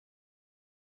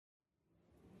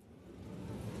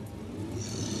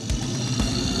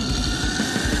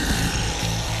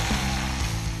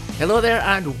Hello there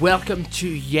and welcome to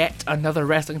yet another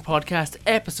wrestling podcast,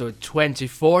 episode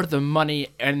 24, the Money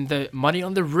on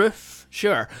the Roof.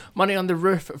 Sure, Money on the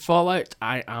Roof Fallout.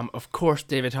 I am, of course,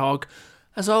 David Hogg,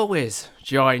 as always,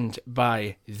 joined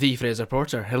by the Fraser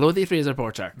Porter. Hello, the Fraser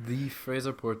Porter. The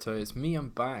Fraser Porter. It's me. I'm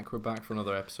back. We're back for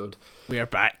another episode. We are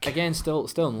back again. Still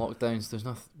in lockdowns. There's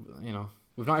nothing.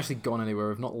 We've not actually gone anywhere.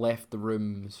 We've not left the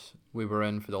rooms we were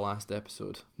in for the last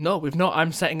episode. No, we've not.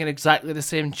 I'm sitting in exactly the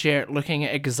same chair, looking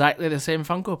at exactly the same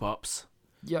Funko Pops.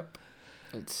 Yep,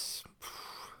 it's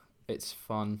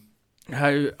fun.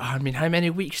 How many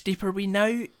weeks deep are we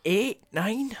now? 8,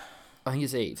 9? I think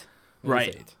it's 8.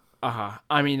 Right.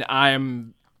 I mean, I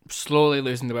am slowly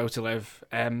losing the will to live.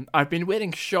 I've been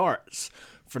wearing shorts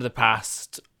for the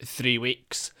past 3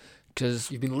 weeks.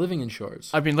 Cause you've been living in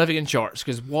shorts. I've been living in shorts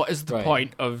because what is the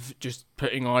point of just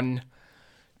putting on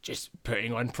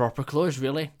proper clothes?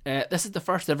 Really, this is the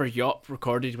first ever Yop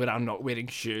recorded when I'm not wearing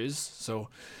shoes, so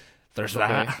there's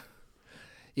that.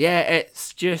 Yeah,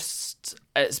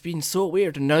 it's been so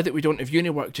weird, and now that we don't have uni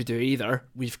work to do either,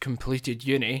 we've completed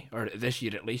uni, or this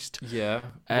year at least. Yeah.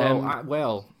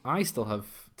 I still have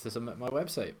to submit my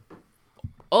website.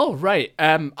 Oh right.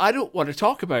 I don't want to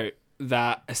talk about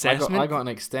that assessment. I got an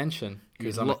extension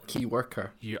because I'm a key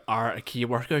worker. You are a key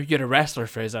worker. You're a wrestler,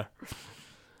 Fraser.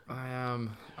 I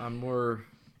am. I'm more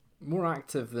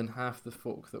active than half the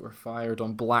folk that were fired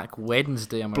on Black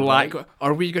Wednesday. Right?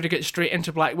 Are we going to get straight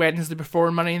into Black Wednesday before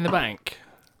Money in the Bank?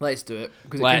 Let's do it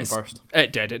because it came first.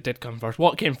 It did come first.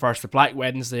 What came first, the Black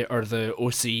Wednesday or the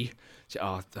OC?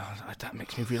 Oh, that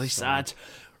makes me really sad.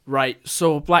 Right.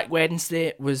 So Black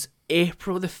Wednesday was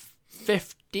April the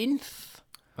 15th.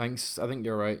 Thanks. I think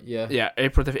you're right. Yeah. Yeah,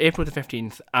 April the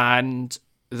 15th, and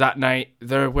that night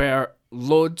there were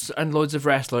loads and loads of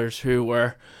wrestlers who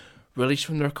were released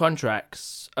from their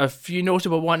contracts. A few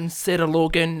notable ones: Sarah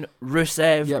Logan,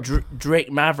 Rusev,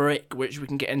 Drake Maverick, which we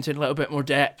can get into in a little bit more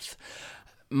depth.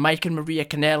 Mike and Maria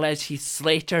Kanellis, Heath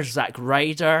Slater, Zack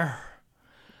Ryder,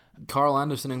 Carl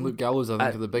Anderson, and Luke Gallows. I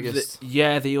think are the biggest.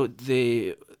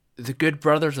 The Good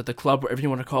Brothers of the club, whatever you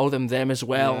want to call them as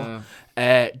well.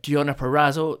 Yeah. Deonna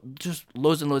Purrazzo, just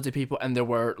loads and loads of people, and there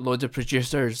were loads of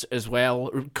producers as well.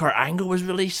 Kurt Angle was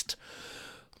released.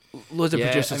 Loads of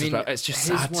producers as well. It's just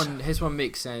sad. His one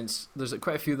makes sense. There's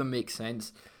quite a few of them make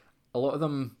sense. A lot of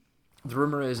them, the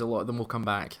rumour is a lot of them will come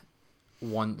back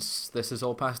once this is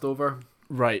all passed over.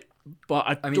 Right.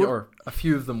 But or a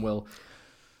few of them will.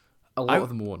 A lot of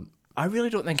them won't. I really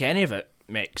don't think any of it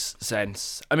makes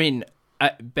sense. I mean,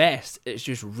 at best, it's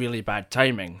just really bad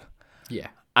timing. Yeah.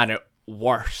 And at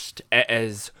worst, it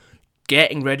is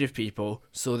getting rid of people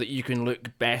so that you can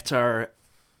look better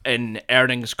in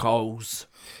earnings calls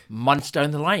months down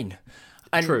the line.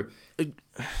 And true.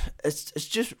 It's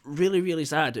just really, really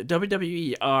sad.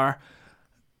 WWE are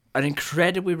an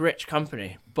incredibly rich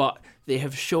company, but they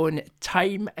have shown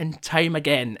time and time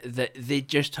again that they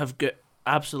just have got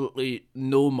absolutely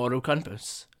no moral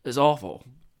compass. It's awful.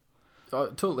 I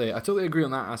totally agree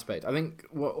on that aspect. I think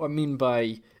what I mean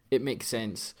by it makes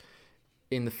sense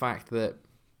in the fact that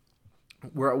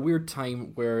we're at a weird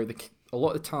time where a lot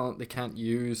of the talent they can't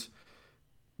use.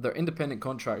 They're independent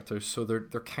contractors, so they're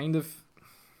kind of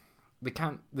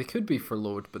they could be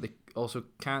furloughed, but they also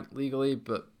can't legally.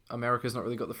 But America's not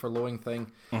really got the furloughing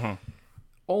thing. Mm-hmm.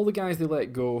 All the guys they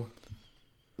let go,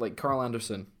 like Carl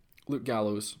Anderson, Luke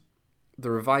Gallows,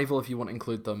 the Revival, if you want to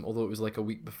include them, although it was like a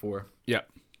week before. Yeah.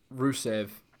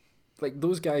 Rusev, like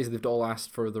those guys, they've all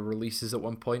asked for the releases at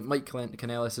one point. Mike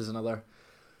Kanellis is another.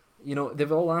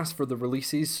 They've all asked for the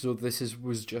releases, so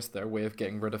was just their way of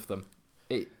getting rid of them.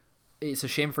 It's a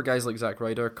shame for guys like Zack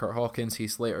Ryder, Kurt Hawkins,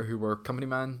 Heath Slater, who were company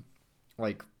man.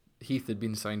 Like Heath had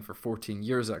been signed for 14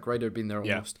 years. Zack Ryder had been there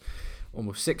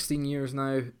almost 16 years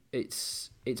now. It's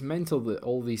mental that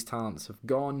all these talents have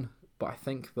gone, but I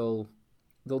think they'll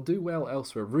do well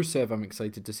elsewhere. Rusev, I'm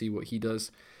excited to see what he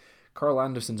does. Carl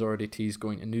Anderson's already teased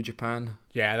going to New Japan.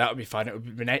 Yeah, that would be fun. It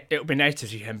would be nice to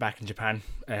see him back in Japan,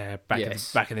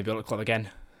 back in the Bullet Club again.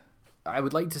 I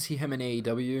would like to see him in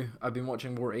AEW. I've been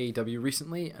watching more AEW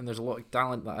recently, and there's a lot of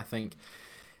talent that I think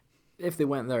if they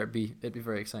went there, it'd be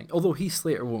very exciting. Although Heath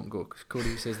Slater won't go because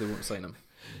Cody says they won't sign him.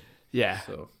 Yeah.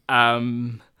 So.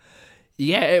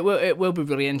 Yeah, it will be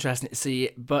really interesting to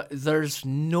see, but there's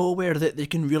nowhere that they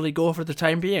can really go for the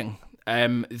time being.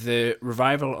 The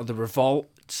Revival or the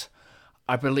Revolt,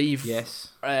 I believe.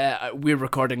 Yes. We're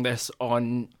recording this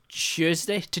on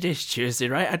Tuesday. Today's Tuesday,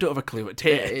 right? I don't have a clue what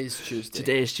day it is. Tuesday.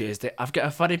 Today is Tuesday. I've got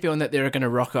a funny feeling that they're going to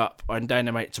rock up on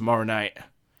Dynamite tomorrow night.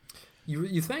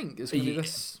 You think it's going to be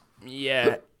this?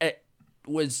 Yeah, it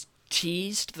was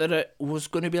teased that it was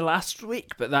going to be last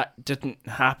week, but that didn't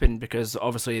happen because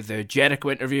obviously the Jericho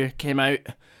interview came out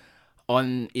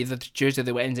on either the Tuesday or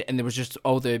the Wednesday, and there was just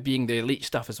all the Being the Elite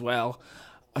stuff as well.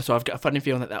 So I've got a funny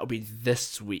feeling that that'll be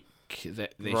this week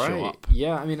that they show up.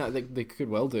 Yeah, I mean, I think they could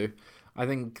well do. I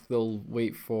think they'll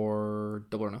wait for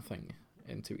Double or Nothing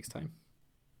in 2 weeks' time.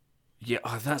 Yeah,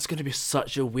 that's going to be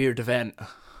such a weird event.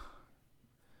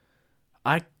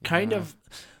 I kind of...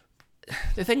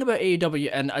 The thing about AEW,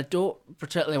 and I don't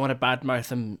particularly want to badmouth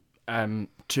them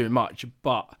too much,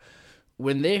 but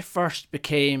when they first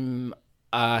became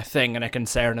a thing and a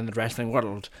concern in the wrestling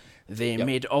world, they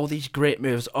made all these great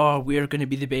moves. Oh, we're going to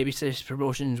be the babyface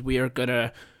promotions.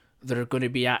 They're going to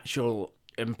be actual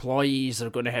employees. They're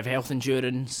going to have health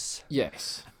insurance.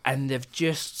 Yes. And they've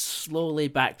just slowly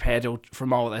backpedaled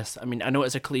from all this. I mean, I know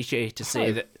it's a cliche to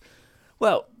say that,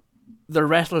 well, the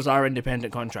wrestlers are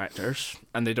independent contractors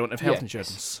and they don't have health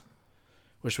insurance,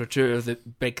 which were two of the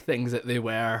big things that they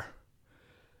were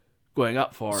going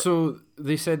up for. So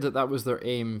they said that was their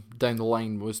aim down the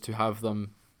line, was to have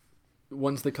them,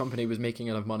 once the company was making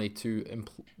enough money, to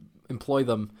employ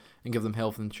them and give them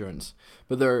health insurance.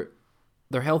 But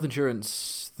their health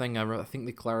insurance thing, I think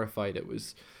they clarified it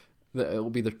was that it will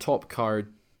be their top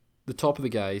card, the top of the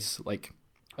guys, like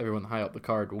everyone high up the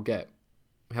card, will get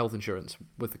health insurance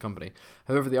with the company.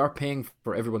 However, they are paying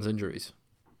for everyone's injuries.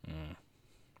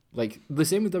 Like the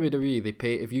same with WWE, they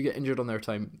pay if you get injured on their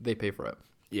time, they pay for it.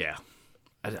 Yeah,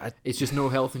 it's just no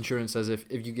health insurance, as if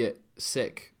you get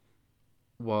sick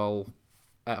while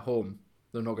at home,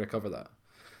 they're not going to cover that.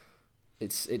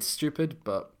 It's stupid,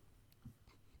 but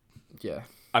yeah.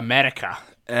 America.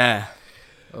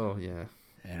 Oh yeah.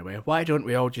 Anyway, why don't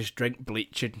we all just drink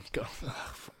bleach and go?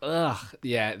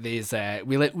 Yeah, these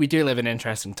we do live in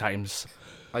interesting times.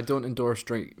 I don't endorse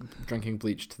drinking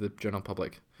bleach to the general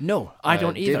public. No, I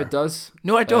don't either. David does.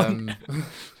 No, I don't.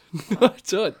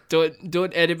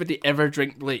 Don't anybody ever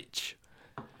drink bleach.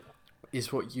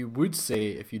 Is what you would say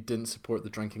if you didn't support the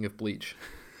drinking of bleach.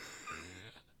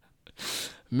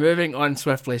 Moving on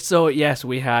swiftly. So yes,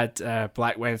 we had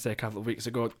Black Wednesday a couple of weeks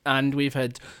ago, and we've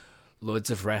had loads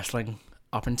of wrestling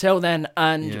up until then,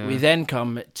 and we then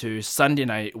come to Sunday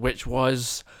night, which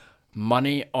was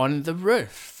Money on the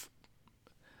Roof,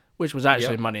 which was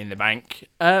actually Money in the Bank.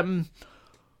 I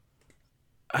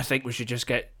think we should just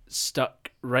get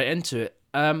stuck right into it.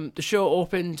 The show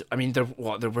opened. I mean, there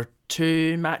were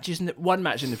two matches one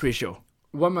match in the pre-show.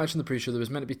 One match in the pre-show. There was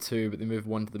meant to be two, but they moved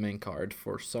one to the main card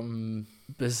for some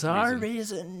bizarre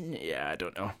reason. Yeah, I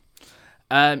don't know.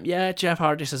 Jeff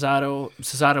Hardy, Cesaro.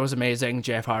 Cesaro was amazing.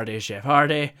 Jeff Hardy is Jeff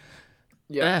Hardy.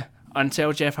 Yeah.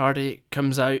 Until Jeff Hardy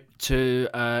comes out to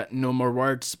No More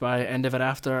Words by End of It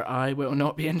After, I will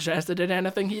not be interested in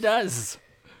anything he does.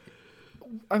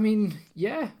 I mean,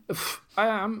 yeah.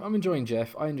 I'm enjoying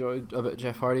Jeff. I enjoyed a bit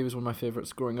Jeff Hardy. Was one of my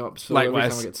favourites growing up. So likewise. Every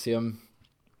time I get to see him,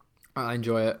 I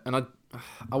enjoy it. And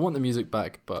I want the music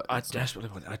back, but I desperately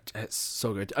want it. It's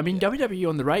so good. I mean, WWE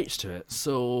own the rights to it,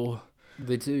 so...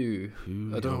 They do.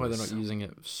 I don't know why they're not using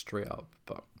it straight up,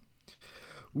 but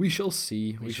we shall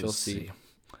see. We shall see.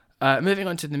 Moving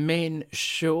on to the main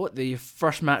show, the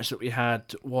first match that we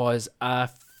had was a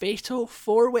fatal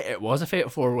four-way. It was a fatal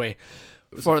four-way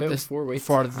for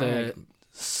the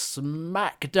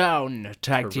SmackDown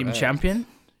Tag Team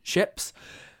Championships.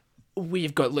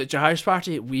 We've got Lucha House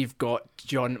Party, we've got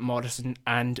John Morrison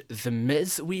and The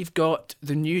Miz, we've got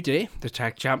The New Day, the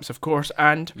tag champs of course,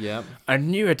 and a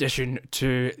new addition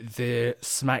to the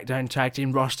SmackDown Tag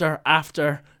Team roster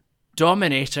after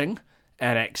dominating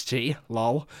NXT,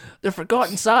 lol, the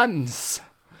Forgotten Sons.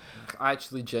 I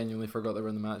actually genuinely forgot they were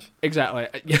in the match. Exactly.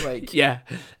 Like, yeah.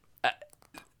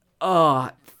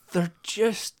 They're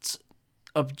just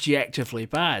objectively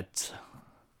bad.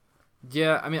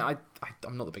 Yeah, I mean, I'm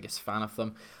not the biggest fan of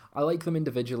them. I like them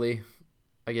individually,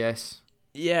 I guess.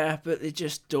 Yeah, but they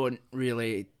just don't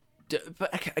really...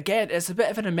 But again, it's a bit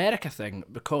of an America thing,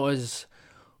 because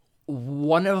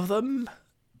one of them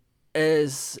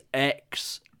is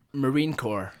ex-Marine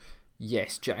Corps.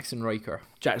 Yes, Jackson Riker.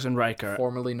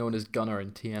 Formerly known as Gunner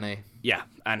in TNA. Yeah,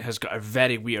 and has got a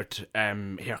very weird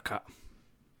haircut.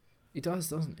 He does,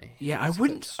 doesn't he? Yeah, I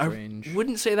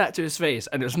wouldn't say that to his face,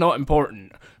 and it's not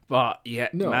important, but yeah,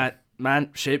 no. Man,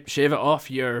 shave it off.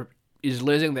 He's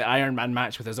losing the Iron Man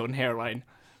match with his own hairline.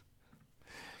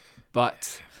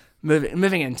 But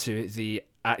moving into the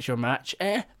actual match,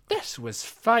 this was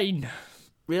fine.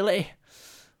 Really?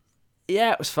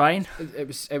 Yeah, it was fine. It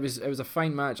was a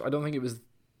fine match. I don't think it was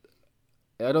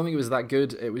that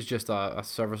good. It was just a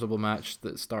serviceable match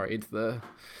that started the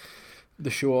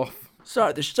show off.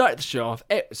 Started the show off.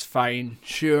 It was fine.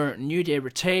 Sure, New Day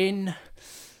retain.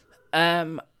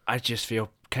 I just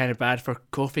feel kind of bad for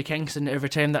Kofi Kingston every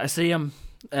time that I see him.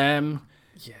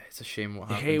 Yeah, it's a shame what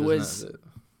happened.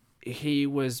 He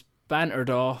was bantered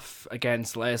off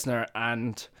against Lesnar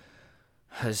and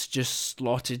has just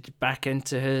slotted back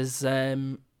into his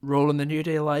role in the New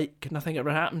Day like nothing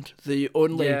ever happened. The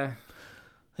only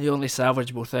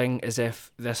salvageable thing is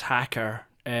if this hacker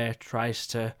tries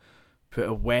to put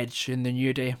a wedge in the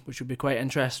New Day, which would be quite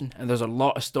interesting. And there's a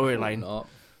lot of storyline.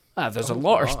 There's a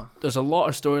lot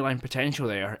of storyline potential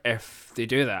there if they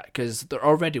do that, because they're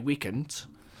already weakened.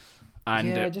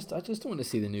 And I just don't want to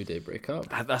see the New Day break up.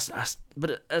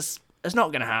 But it's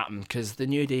not going to happen because the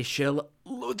New Day shill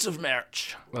loads of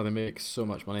merch. Well, they make so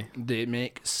much money. They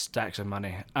make stacks of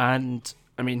money, and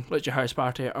I mean, Lucha House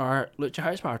Party are Lucha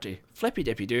House Party, flippy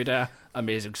dippy doodah,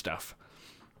 amazing stuff.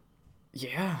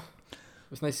 Yeah.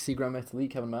 It was nice to see Grand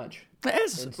Metalik have a match. It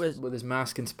is. With his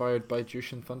mask inspired by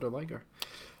Jushin Thunder Liger.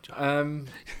 Okay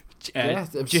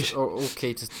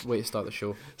to wait to start the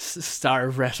show. Star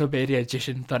of WrestleMania,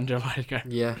 Jushin Thunder Liger.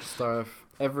 Yeah, star of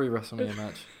every WrestleMania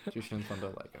match, Jushin Thunder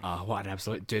Liger. Oh, what an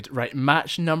absolute dude. Right,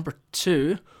 match number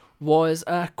 2 was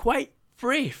quite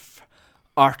brief.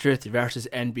 R-Truth versus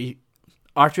MVP,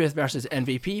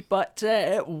 but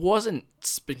it wasn't,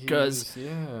 because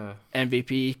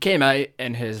MVP came out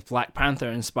in his Black Panther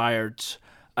inspired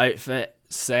outfit,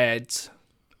 said,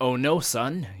 "Oh no,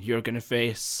 son, you're going to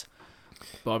face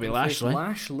Bobby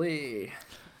Lashley."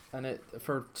 And it,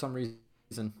 for some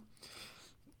reason,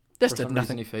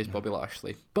 he faced Bobby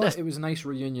Lashley. But it was a nice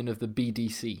reunion of the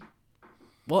BDC.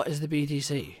 What is the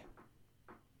BDC?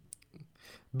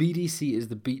 BDC is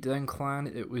the Beatdown Clan.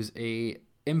 It was a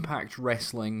Impact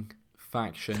Wrestling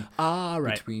faction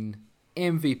between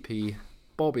MVP,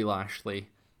 Bobby Lashley,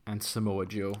 and Samoa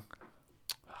Joe.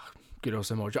 Good old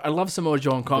Samoa Joe. I love Samoa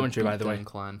Joe on commentary, by the way.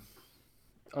 Clan.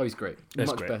 Oh, he's great.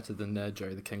 Much better than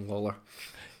Jerry the King Lawler.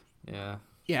 Yeah.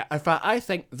 Yeah, in fact, I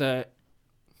think that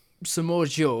Samoa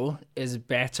Joe is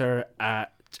better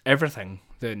at everything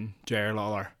than Jerry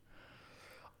Lawler.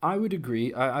 I would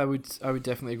agree. I would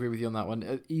definitely agree with you on that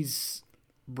one. He's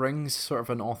brings sort of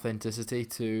an authenticity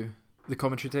to the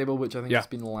commentary table, which I think has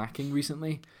been lacking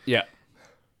recently. Yeah.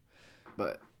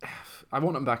 But I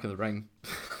want him back in the ring.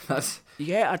 That's no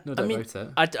doubt about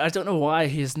it. I don't know why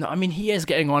he's not. I mean, he is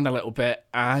getting on a little bit,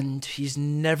 and he's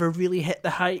never really hit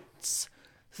the heights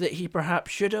that he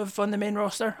perhaps should have on the main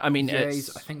roster. I mean,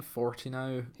 he's I think 40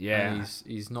 now. Yeah, and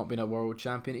he's not been a world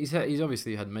champion. He's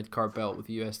obviously had mid-card belt with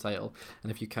the US title,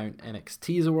 and if you count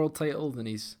NXT as a world title, then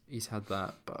he's had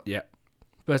that. But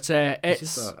but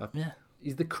it's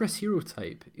he's the Chris Hero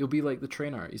type. He'll be like the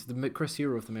trainer. He's the Chris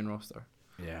Hero of the main roster.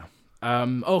 Yeah.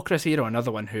 Chris Hero,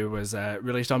 another one who was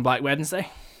released on Black Wednesday.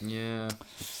 Yeah,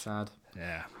 sad.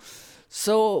 Yeah.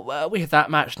 So we had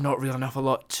that match. Not really enough a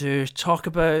lot to talk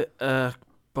about.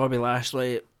 Bobby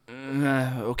Lashley,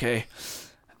 okay.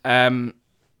 And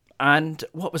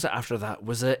what was it after that?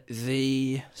 Was it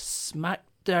the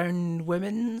SmackDown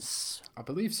Women's? I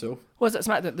believe so. Was it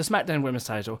the SmackDown Women's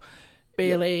title?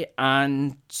 Bayley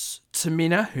and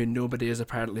Tamina, who nobody is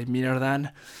apparently meaner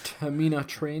than. Tamina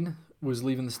Train was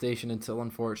leaving the station until,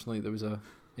 unfortunately, there was a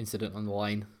incident on the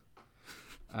line,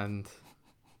 and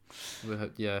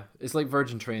it's like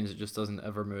Virgin Trains. It just doesn't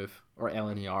ever move, or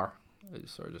LNER. It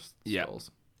sort of just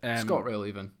stalls. ScotRail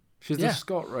even. She's the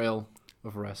ScotRail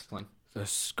of wrestling. The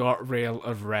ScotRail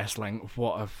of wrestling.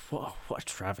 What a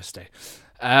travesty.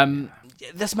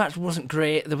 This match wasn't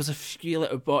great. There was a few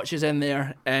little botches in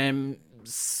there.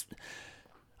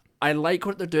 I like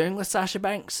what they're doing with Sasha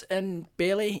Banks and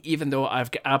Bayley, even though I've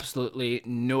got absolutely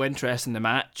no interest in the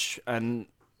match, and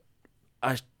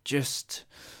I just...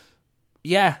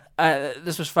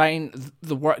 this was fine.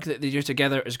 The work that they do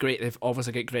together is great. They've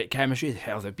obviously got great chemistry.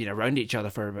 Hell, they've been around each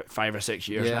other for about 5 or 6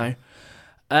 years now.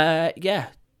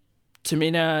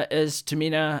 Tamina is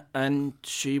Tamina, and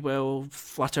she will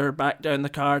flutter back down the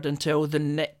card until the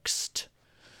next.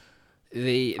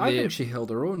 I think she held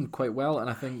her own quite well, and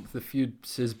I think the feud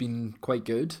has been quite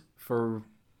good for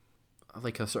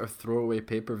like a sort of throwaway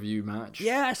pay-per-view match.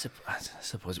 Yeah, I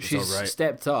suppose it was She's alright.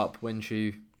 Stepped up when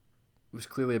she was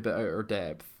clearly a bit out of her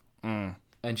depth.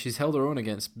 And she's held her own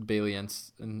against Bayley and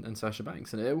Sasha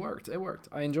Banks, and it worked.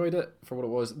 I enjoyed it for what it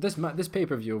was. This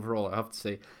pay-per-view overall, I have to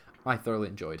say, I thoroughly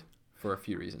enjoyed for a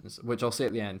few reasons, which I'll say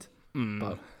at the end.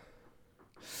 But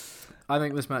I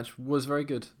think this match was very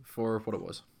good for what it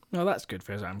was. Well, that's good,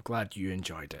 Fraser. I'm glad you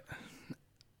enjoyed it.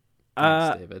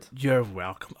 Thanks, David. You're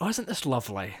welcome. Oh, isn't this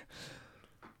lovely?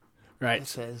 Right.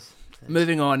 It is.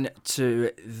 Moving on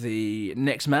to the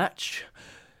next match.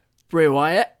 Bray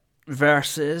Wyatt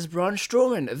versus Braun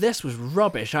Strowman. This was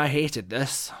rubbish. I hated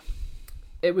this.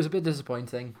 It was a bit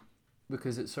disappointing.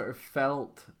 because it sort of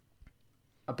felt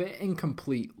a bit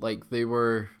incomplete. Like they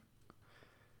were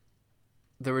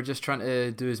just trying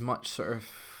to do as much sort of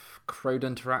crowd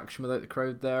interaction without the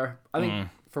crowd there. I think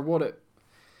for what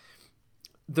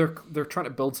they're trying to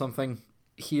build something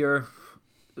here.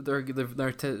 They're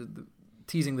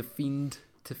teasing the Fiend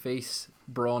to face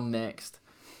Braun next.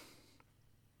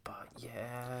 But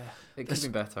yeah, it could be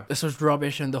better. This was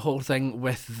rubbish, and the whole thing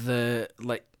with the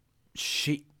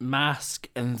sheet mask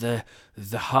and the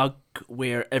hug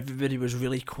where everybody was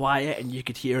really quiet and you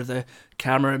could hear the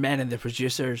cameramen and the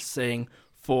producers saying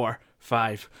 4,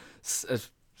 5. It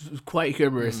was quite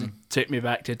humorous. It took me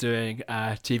back to doing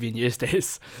TV News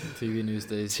Days. TV News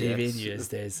Days. TV News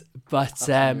Days. But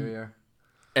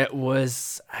it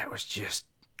was just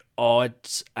odd,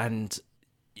 and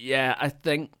yeah, I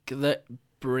think that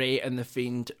Bray and the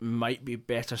Fiend might be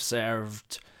better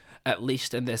served, at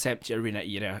least in this empty arena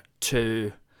era,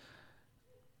 to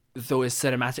those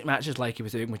cinematic matches like he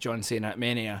was doing with John Cena at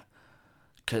Mania,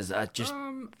 because I just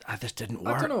didn't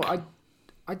work. I don't know.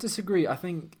 I disagree. I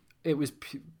think it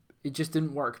just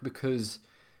didn't work because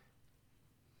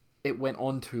it went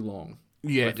on too long.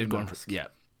 Yeah, it did went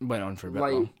on for a bit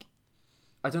long.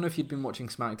 I don't know if you'd been watching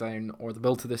SmackDown or the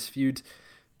build to this feud.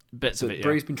 Bits of it, yeah.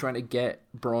 Bray's been trying to get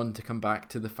Braun to come back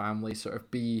to the family, sort of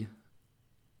be...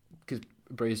 Because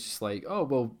Bray's just like, oh,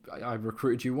 well, I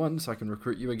recruited you once, I can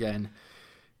recruit you again.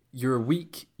 You're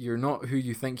weak, you're not who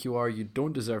you think you are, you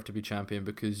don't deserve to be champion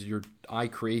because I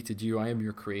created you, I am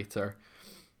your creator.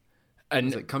 And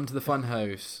it's like, come to the fun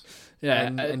house. Yeah.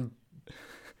 And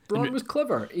Braun was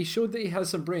clever. He showed that he has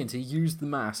some brains. He used the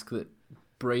mask that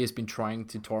Bray has been trying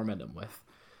to torment him with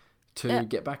to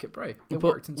get back at Bray. It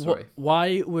worked in story.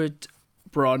 Why would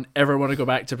Braun ever want to go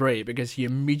back to Bray? Because he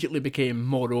immediately became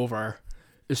more over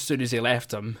as soon as he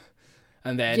left him.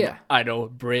 And then, I know,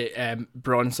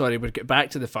 Braun would get back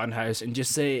to the funhouse and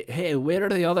just say, hey, where are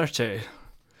the other two?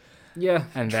 Yeah.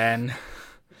 And then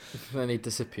he'd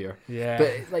disappear.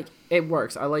 Yeah. But, it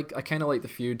works. I kind of like the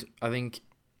feud. I think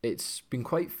it's been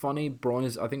quite funny.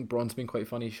 I think Braun's been quite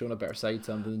funny, showing a better side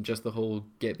to him than just the whole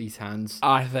get these hands.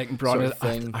 I think Braun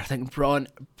I think Braun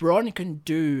can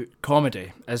do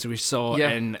comedy, as we saw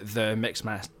in the Mixed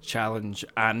Match Challenge,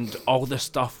 and all the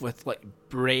stuff with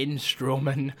Braun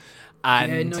Strowman.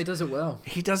 And he does it well.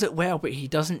 He does it well, but he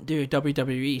doesn't do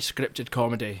WWE scripted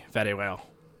comedy very well.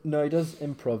 No, he does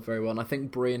improv very well, and I think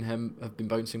Bray and him have been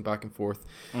bouncing back and forth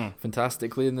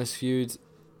fantastically in this feud.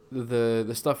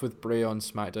 The stuff with Bray on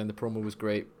SmackDown, the promo was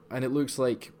great, and it looks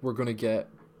like we're going to get...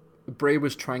 Bray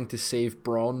was trying to save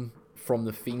Braun from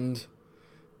the Fiend,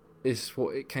 is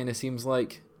what it kind of seems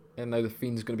like, and now the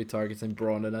Fiend's going to be targeting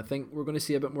Braun, and I think we're going to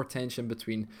see a bit more tension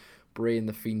between Bray and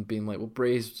the Fiend, being like, well,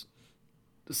 Bray's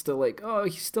still like, oh,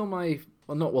 he's still my...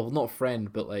 not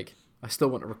friend, but I still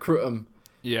want to recruit him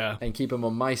and keep him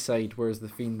on my side, whereas the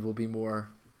Fiend will be more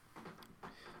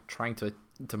trying to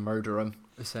murder him,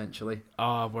 essentially.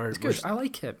 It's good. I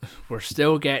like it. We're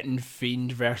still getting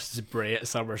Fiend versus Bray at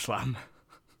SummerSlam.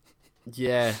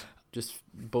 Yeah, just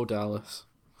Bo Dallas.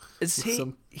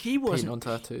 He wasn't on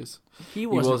tattoos. He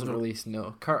wasn't released.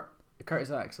 No,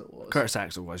 Curtis Axel was. Curtis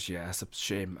Axel was. Yeah, it's a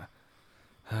shame.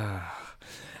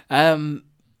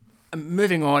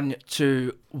 Moving on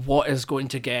to what is going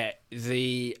to get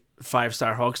the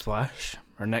 5-star Hog Splash,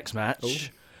 our next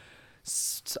match.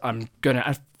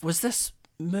 Was this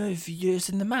move used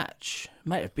in the match?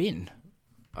 Might have been.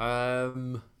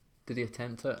 Did he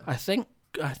attempt it? I think.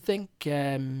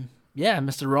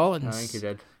 Mr. Rollins. I think he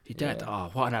did. He did. Oh,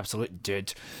 what an absolute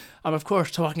dude! I'm of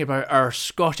course talking about our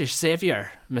Scottish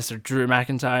saviour, Mr. Drew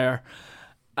McIntyre,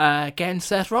 against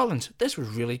Seth Rollins. This was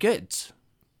really good.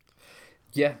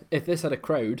 Yeah, if this had a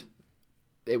crowd,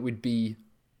 it would be...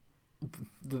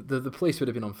 The place would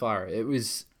have been on fire. It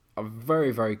was a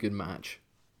very, very good match.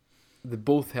 They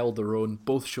both held their own,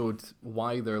 both showed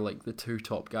why they're the two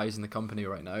top guys in the company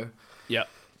right now. Yeah.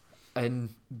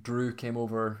 And Drew came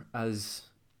over as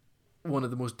one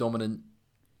of the most dominant,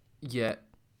 yet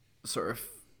sort of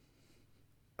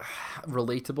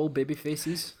relatable baby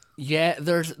faces. Yeah,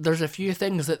 there's a few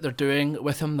things that they're doing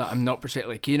with him that I'm not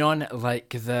particularly keen on,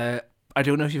 I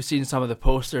don't know if you've seen some of the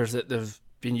posters that they've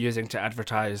been using to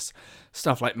advertise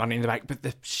stuff like Money in the Bank, but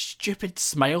the stupid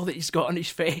smile that he's got on his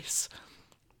face.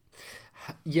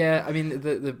 Yeah, I mean,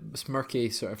 the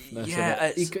smirky sort of...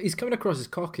 Yeah, he's coming across as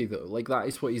cocky, though. That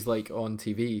is what he's like on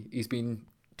TV. He's been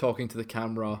talking to the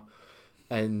camera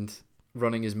and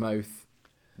running his mouth,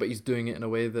 but he's doing it in a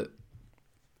way that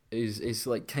is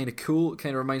kind of cool. It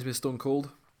kind of reminds me of Stone Cold.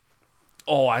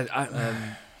 Oh,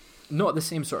 not at the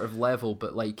same sort of level,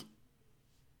 but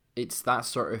it's that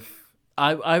sort of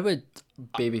I would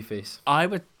baby face. I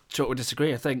would totally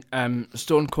disagree. I think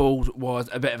Stone Cold was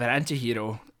a bit of an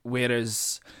anti-hero,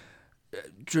 whereas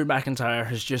Drew McIntyre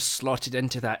has just slotted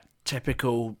into that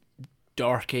typical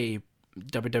dorky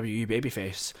WWE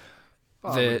babyface.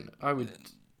 I would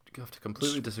have to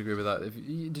completely disagree with that.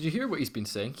 Did you hear what he's been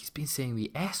saying? He's been saying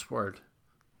the S word.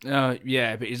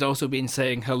 Yeah, but he's also been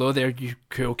saying, "Hello there, you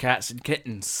cool cats and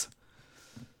kittens."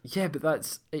 Yeah,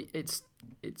 but it's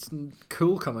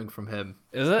cool coming from him.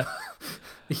 Is it?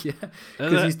 Yeah,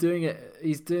 because he's doing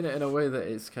it in a way that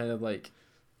it's kind of like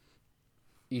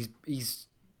he's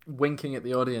winking at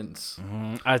the audience.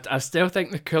 I still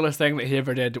think the coolest thing that he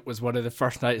ever did was one of the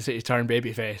first nights that he turned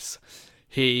babyface.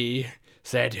 He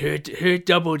said, "Who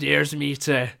double dares me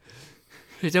to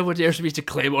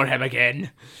claymore him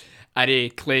again?" And he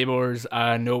claymores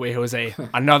No Way Jose,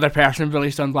 another person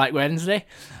released on Black Wednesday,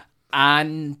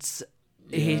 and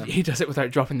he does it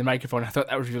without dropping the microphone. I thought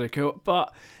that was really cool.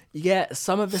 But yeah,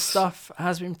 some of the stuff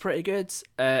has been pretty good.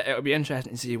 It'll be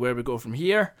interesting to see where we go from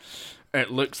here. It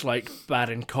looks like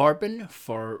Baron Corbin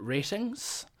for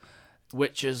ratings,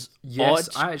 which is odd.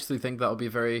 I actually think that'll be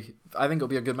I think it'll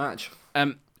be a good match.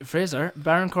 Fraser,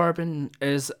 Baron Corbin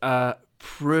is a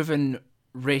proven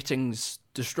ratings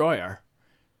destroyer.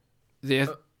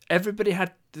 Everybody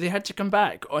had to come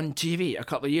back on TV a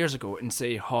couple of years ago and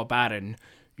say, "Oh, Baron,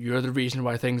 you're the reason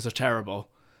why things are terrible."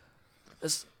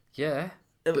 But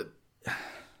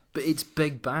it's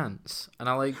Big Bance, and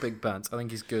I like Big Bance. I think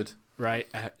he's good. Right.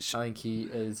 I think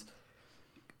he's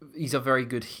a very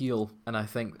good heel, and I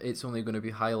think it's only going to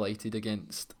be highlighted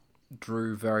against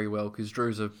Drew very well, because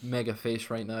Drew's a mega face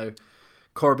right now.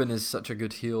 Corbin is such a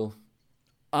good heel.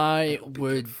 I'm kind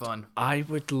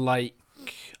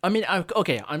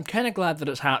of glad that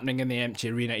it's happening in the empty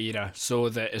arena era, so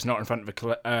that it's not in front of a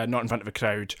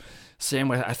crowd. Same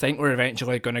with, I think we're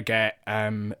eventually going to get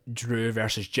Drew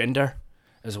versus Jinder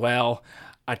as well.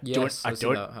 I don't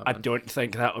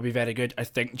think that will be very good. I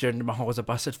think Jinder Mahal's a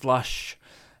busted flush.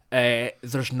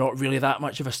 There's not really that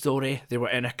much of a story. They were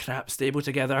in a crap stable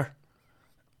together.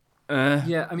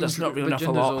 That's not really enough.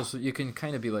 Jinder's also, you can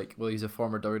kind of be like, well, he's a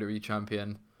former WWE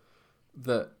champion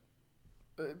that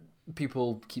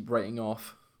people keep writing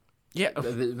off. Yeah.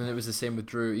 And it was the same with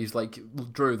Drew. He's like,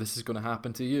 Drew, this is going to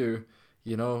happen to you.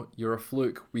 You know, you're a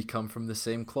fluke. We come from the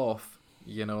same cloth.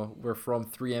 You know, we're from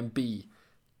 3MB.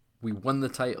 We won the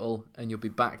title, and you'll be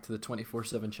back to the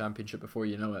 24/7 championship before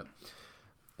you know it.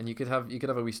 And you could have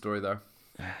a wee story there.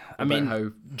 I mean,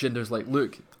 how Jinder's like,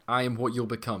 look, I am what you'll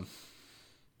become.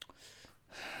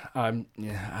 I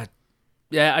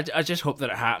just hope that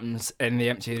it happens in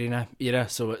the empty arena era,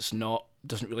 so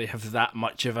doesn't really have that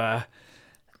much of a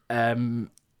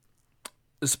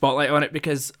spotlight on it,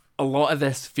 because a lot of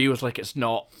this feels like it's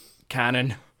not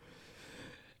canon,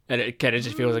 and it kind of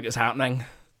just feels like it's happening.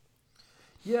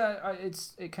 Yeah,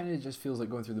 it kind of just feels like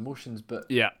going through the motions, but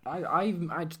yeah, I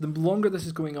the longer this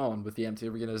is going on with the empty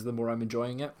arenas, the more I'm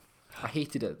enjoying it. I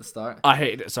hated it at the start. I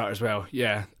hated it at the start as well.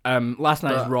 Yeah, last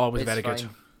night's Raw was very fine. good.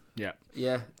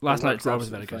 Yeah. Last night's Raw was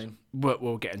very good. But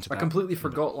we'll get into that. I completely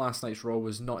forgot last night's Raw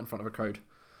was not in front of a crowd.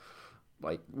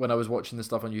 Like when I was watching the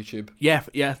stuff on YouTube. Yeah,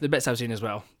 the bits I've seen as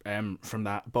well from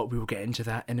that. But we will get into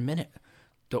that in a minute.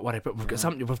 Don't worry. But we've got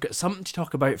something to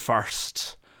talk about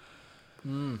first.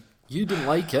 You didn't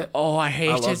like it. Oh, I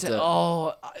hated it.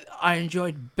 Oh, I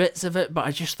enjoyed bits of it, but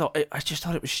I just thought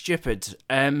it was stupid.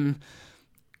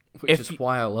 Which is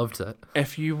why I loved it.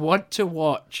 If you want to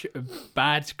watch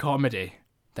bad comedy,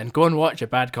 then go and watch a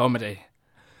bad comedy.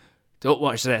 Don't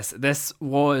watch this. This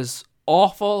was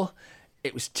awful.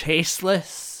 It was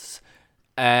tasteless.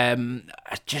 I've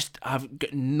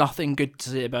got nothing good to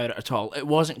say about it at all. It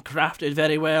wasn't crafted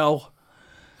very well.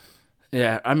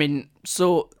 Yeah, I mean,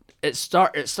 so it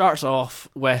starts off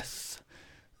with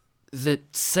the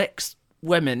 6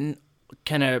 women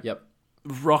kind of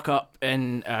rock up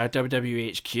in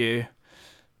WWE HQ.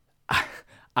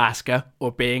 Asuka,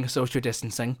 obeying social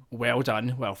distancing, well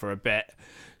done, well for a bit,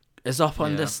 is up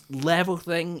on this level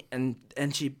thing, and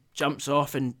she jumps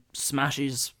off and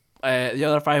smashes the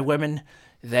other 5 women.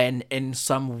 Then in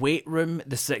some weight room,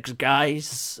 the 6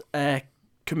 guys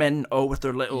come in, all with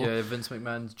their little... Yeah, Vince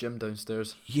McMahon's gym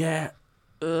downstairs. Yeah.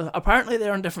 Apparently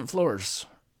they're on different floors.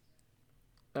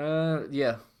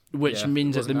 Yeah. Which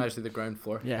means it wasn't actually the ground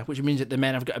floor. Yeah, which means that the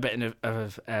men have got a bit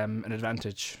of an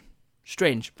advantage.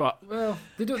 Strange, but... Well,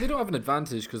 they don't have an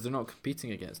advantage because they're not competing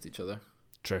against each other.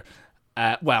 True.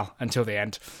 Well, until the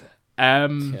end.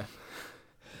 Asuka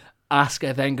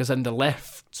then goes in the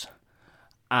lift,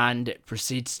 and it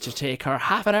proceeds to take her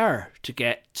half an hour to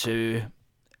get to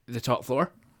the top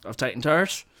floor of Titan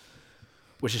Towers,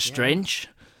 which is strange.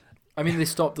 I mean, they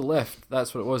stopped the lift.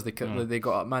 That's what it was. They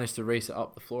managed to race it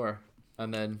up the floor,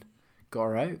 and then got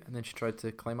her out, and then she tried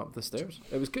to climb up the stairs.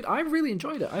 It was good. I really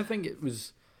enjoyed it. I think it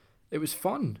was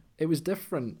fun. It was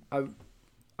different.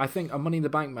 I think a Money in the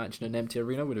Bank match in an empty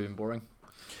arena would have been boring.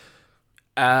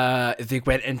 They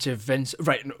went into Vince.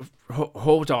 Right,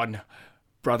 hold on,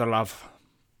 Brother Love.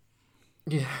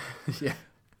 Yeah, yeah.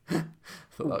 I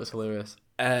thought that was hilarious.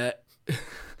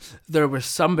 There was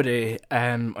somebody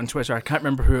on Twitter, I can't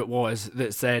remember who it was,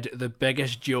 that said the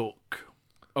biggest joke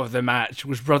of the match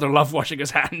was Brother Love washing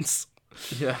his hands.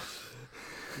 Yeah,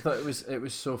 I thought it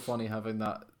was so funny having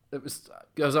that. It was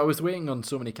because I was waiting on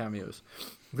so many cameos.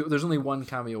 There's only one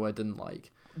cameo I didn't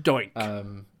like.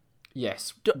 Doink.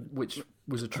 Yes, which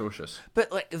was atrocious.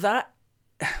 But like that,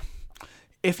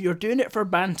 if you're doing it for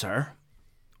banter,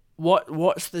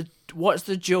 what's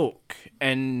the joke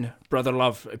in Brother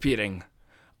Love appearing?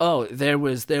 Oh, there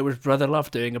was Brother Love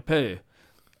doing a poo.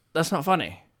 That's not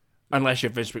funny, unless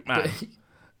you're Vince McMahon. But,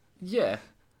 yeah,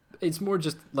 it's more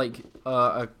just like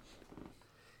because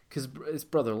it's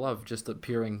Brother Love just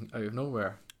appearing out of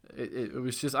nowhere. It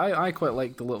was just I quite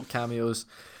like the little cameos.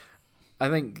 I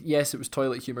think yes, it was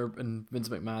toilet humor and Vince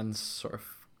McMahon's sort of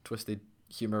twisted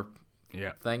humor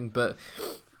thing, but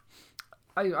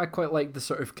I quite like the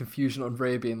sort of confusion on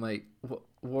Ray being like,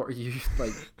 what are you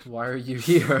like? Why are you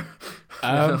here?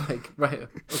 Like, right,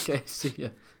 okay, see ya.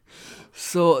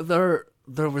 So there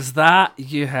was that.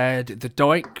 You had the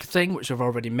Doink thing, which I've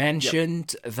already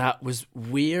mentioned. Yep. That was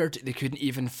weird. They couldn't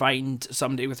even find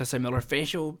somebody with a similar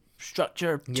facial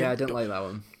structure. Yeah, I didn't like that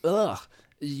one. Ugh.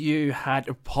 You had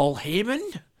Paul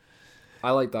Heyman. I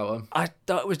like that one. I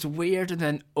thought it was weird. And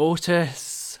then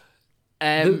Otis.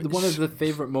 One of the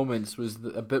favourite moments was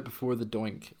a bit before the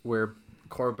Doink, where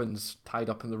Corbin's tied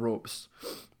up in the ropes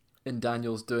and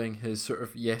Daniel's doing his sort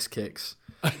of yes kicks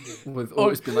with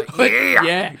Otis being like,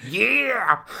 yeah.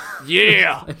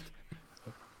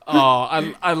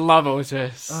 Oh, I love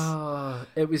Otis.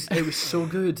 It was so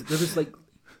good. There was like,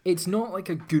 it's not like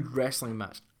a good wrestling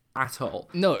match at all.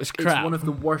 No, it's crap. It's one of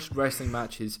the worst wrestling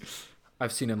matches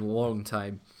I've seen in a long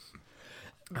time.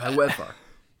 However,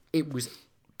 it was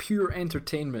pure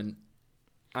entertainment,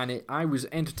 and I was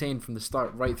entertained from the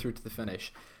start right through to the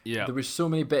finish. Yeah, there was so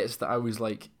many bits that I was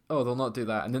like, oh, they'll not do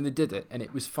that, and then they did it, and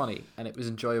it was funny and it was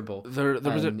enjoyable. There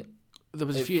was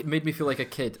a few. It made me feel like a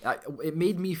kid. It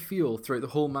made me feel throughout the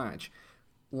whole match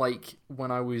like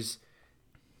when I was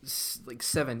like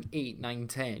 7, 8, 9,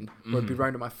 10, where I'd be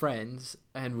round with my friends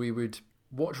and we would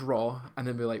watch Raw and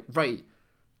then be like, right,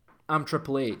 I'm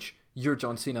Triple H, you're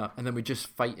John Cena, and then we just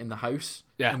fight in the house.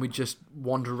 Yeah. And we just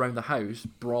wander around the house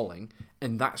brawling,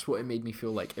 and that's what it made me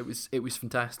feel like. It was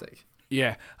fantastic.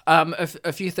 Yeah.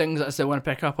 A few things that I still want to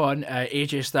pick up on.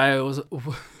 AJ Styles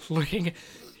looking,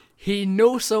 he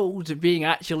no-sold being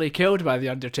actually killed by The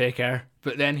Undertaker,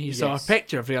 but then he saw a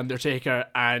picture of The Undertaker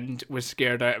and was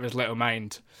scared out of his little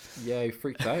mind. Yeah, he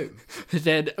freaked out.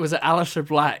 Then, was it Aleister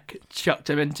Black chucked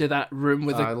him into that room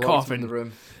with a coffin? Him in the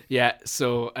room. Yeah,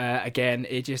 so again,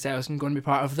 AJ Styles is going to be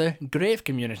part of the grave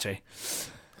community.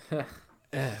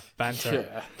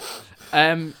 Banter.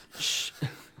 Yeah.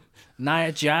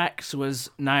 Nia Jax was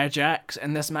Nia Jax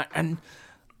in this match, and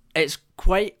it's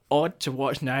quite odd to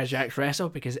watch Nia Jax wrestle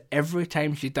because every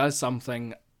time she does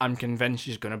something, I'm convinced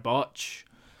she's going to botch.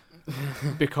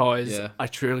 Because I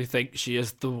truly think she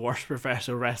is the worst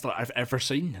professional wrestler I've ever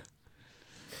seen.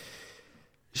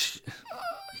 She's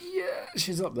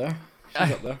up there.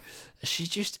 She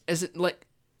just isn't like.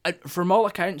 From all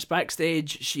accounts,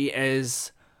 backstage, she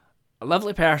is a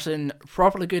lovely person,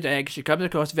 properly good egg. She comes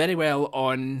across very well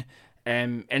on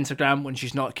Instagram when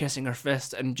she's not kissing her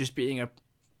fist and just being a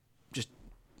just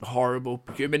horrible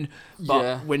human.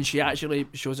 But when she actually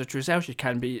shows her true self, she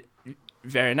can be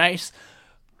very nice.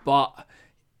 But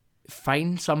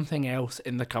find something else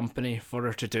in the company for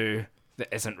her to do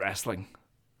that isn't wrestling.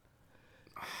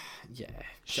 Yeah,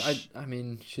 I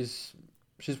mean, she's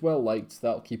well liked.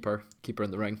 That'll keep her in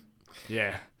the ring.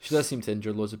 Yeah, she does seem to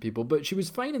injure loads of people, but she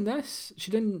was fine in this. She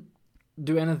didn't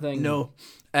do anything. No.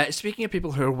 Speaking of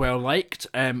people who are well liked,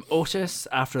 Otis,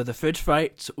 after the food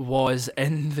fight, was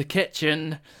in the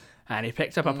kitchen, and he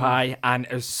picked up a pie. And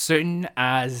as soon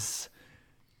as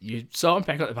you saw him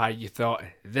pick up the pie, you thought,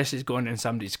 this is going in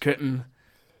somebody's cooking.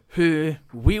 Who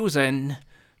wheels in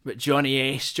with Johnny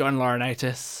Ace, John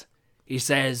Laurinaitis. He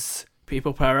says,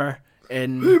 people power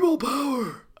in... People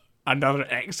power! Another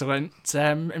excellent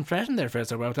impression there,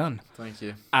 Fraser. Well done. Thank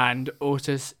you. And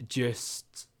Otis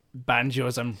just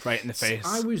banjos him right in the face.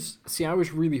 I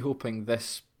was really hoping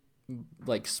this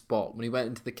like spot, when he went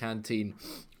into the canteen,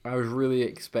 I was really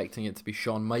expecting it to be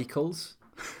Shawn Michaels.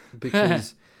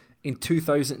 Because... In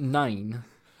 2009,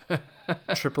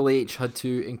 Triple H had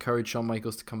to encourage Shawn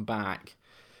Michaels to come back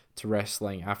to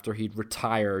wrestling after he'd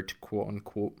retired, quote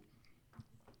unquote,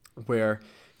 where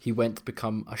he went to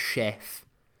become a chef,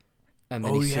 and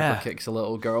then he super kicks a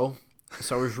little girl.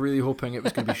 So I was really hoping it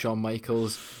was going to be Shawn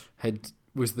Michaels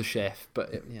was the chef,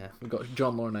 but we got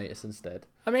John Laurinaitis instead.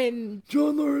 I mean,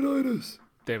 John Laurinaitis.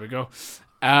 There we go.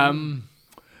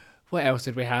 What else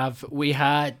did we have? We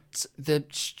had the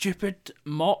stupid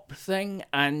mop thing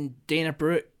and Dana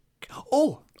Brooke.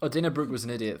 Oh, Dana Brooke was an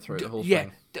idiot throughout the whole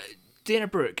thing. Dana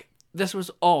Brooke. This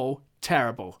was all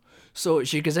terrible. So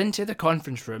she goes into the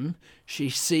conference room. She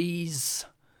sees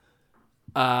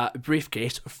a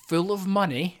briefcase full of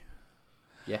money.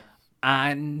 Yeah.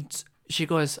 And she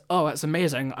goes, "Oh, that's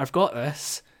amazing. I've got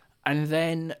this." And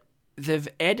then they've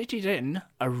edited in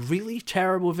a really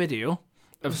terrible video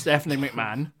of Stephanie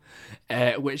McMahon,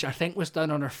 which I think was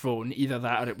done on her phone. Either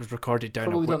that or it was recorded down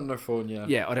Probably done on her phone, yeah.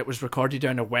 Yeah, or it was recorded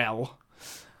down a well.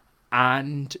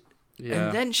 And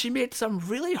then she made some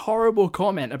really horrible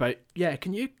comment about,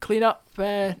 can you clean up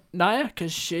Nia?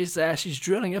 Because she's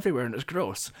drooling everywhere and it's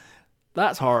gross.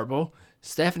 That's horrible.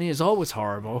 Stephanie is always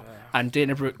horrible. And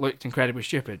Dana Brooke looked incredibly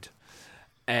stupid.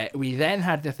 We then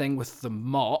had the thing with the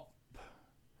mop.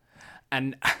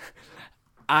 And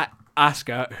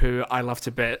Asuka, who I love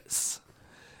to bits,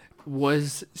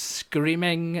 was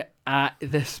screaming at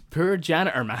this poor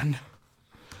janitor man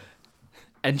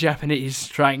in Japanese,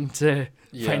 trying to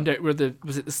find out where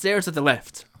was it the stairs or the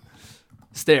lift?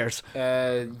 Stairs.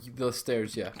 The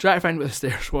stairs, yeah. Try to find where the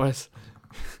stairs was.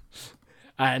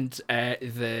 And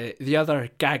the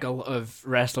other gaggle of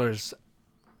wrestlers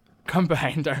come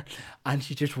behind her, and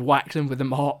she just whacks him with a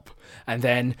mop, and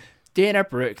then Dana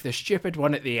Brooke, the stupid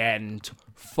one at the end,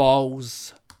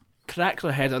 falls, cracks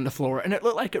her head on the floor, and it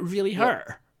looked like it really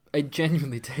hurt. It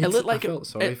genuinely did. It looked like I felt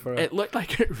sorry for her. It looked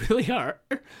like it really hurt.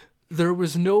 There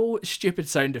was no stupid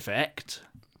sound effect,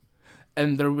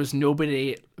 and there was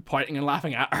nobody pointing and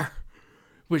laughing at her,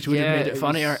 which would have made it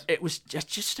funnier. It was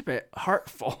just a bit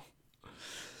hurtful.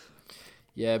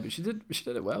 Yeah, but she did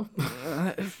it well.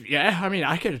 I mean,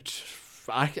 I could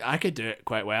do it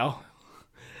quite well.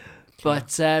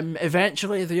 But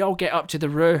eventually they all get up to the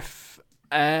roof.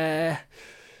 There's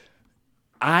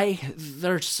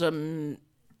some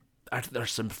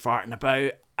farting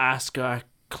about. Asuka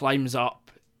climbs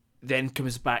up, then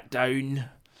comes back down.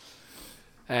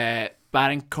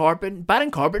 Baron Corbin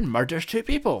murders 2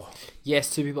 people.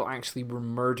 Yes, 2 people actually were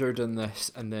murdered in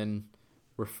this, and then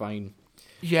were fine.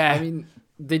 Yeah, I mean,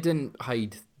 they didn't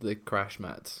hide the crash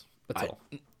mats at all.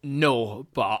 No,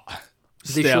 but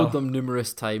they showed them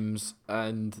numerous times,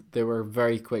 and they were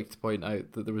very quick to point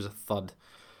out that there was a thud.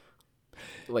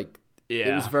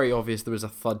 It was very obvious there was a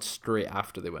thud straight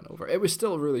after they went over. It was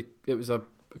still it was a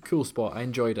cool spot. I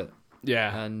enjoyed it.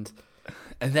 Yeah, and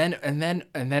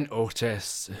then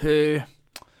Otis, who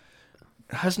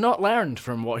has not learned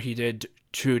from what he did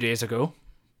 2 days ago.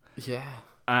 Yeah,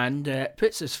 and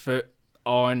puts his foot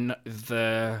on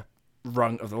the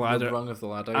rung of the ladder. The rung of the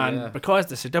ladder, and because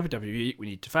this is WWE, we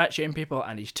need to fat shame people,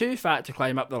 and he's too fat to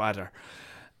climb up the ladder.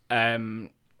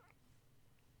 And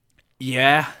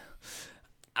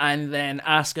then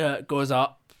Asuka goes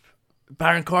up.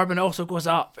 Baron Corbin also goes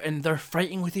up, and they're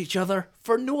fighting with each other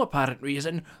for no apparent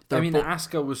reason.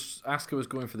 Asuka was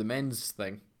going for the men's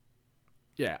thing.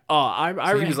 Yeah.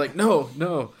 He was like,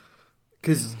 no,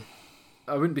 because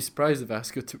I wouldn't be surprised if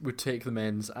Asuka would take the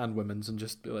men's and women's and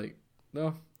just be like,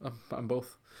 no, I'm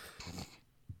both.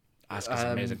 Asuka's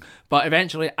amazing. But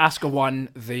eventually, Asuka won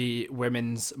the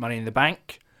women's Money in the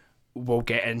Bank. We'll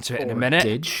get into it in a minute.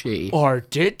 Or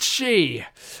did she?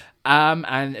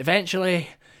 And eventually,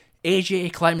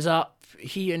 AJ climbs up.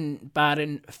 He and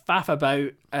Baron faff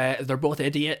about. They're both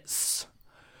idiots.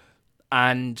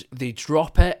 And they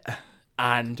drop it.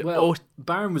 And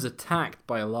Baron was attacked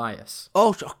by Elias.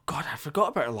 Oh God, I forgot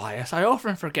about Elias. I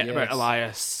often forget about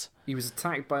Elias. He was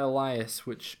attacked by Elias,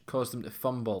 which caused him to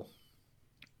fumble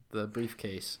the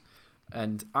briefcase.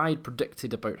 And I'd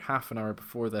predicted about half an hour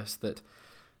before this that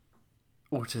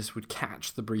Otis would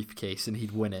catch the briefcase and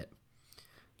he'd win it.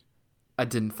 I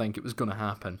didn't think it was going to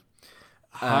happen.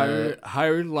 How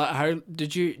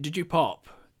did you pop?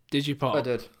 Did you pop? I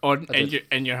did.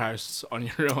 In your house on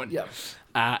your own? Yeah.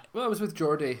 I was with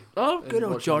Jordy. Oh, good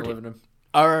old Jordy.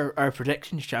 Our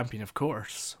predictions champion, of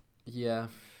course. Yeah.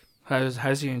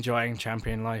 How's he enjoying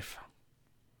champion life?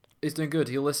 He's doing good.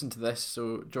 He'll listen to this,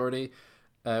 so Jordy,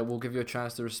 we'll give you a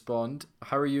chance to respond.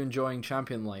 How are you enjoying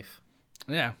champion life?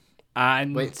 Yeah.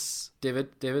 And wait,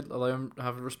 David, allow him to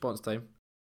have a response time.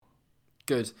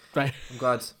 Good. Right. I'm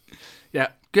glad. Yeah,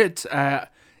 good.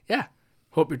 Yeah.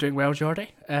 Hope you're doing well,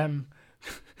 Jordy.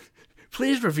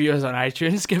 Please review us on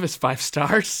iTunes. Give us 5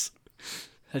 stars.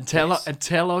 And tell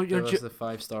all your... Give us the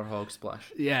 5-star hog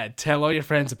splash. Yeah, tell all your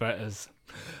friends about us.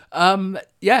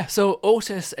 So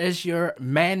Otis is your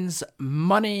men's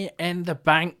Money in the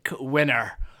Bank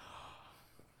winner.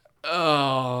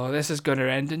 Oh, this is going to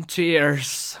end in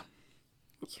tears.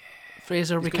 Yeah.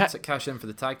 Fraser, we can't cash in for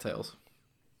the tag titles.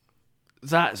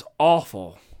 That's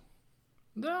awful.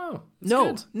 No,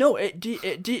 it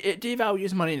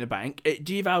devalues Money in the Bank. It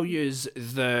devalues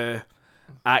the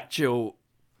actual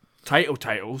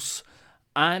titles,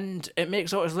 and it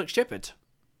makes Otis look stupid.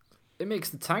 It makes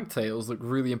the tag titles look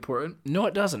really important. No,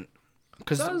 it doesn't.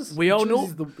 Because we all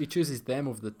know he chooses them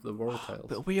over the world titles.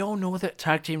 But we all know that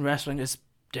tag team wrestling is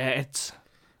dead.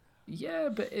 Yeah,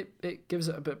 but it gives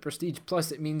it a bit of prestige.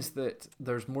 Plus, it means that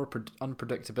there's more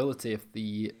unpredictability if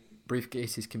the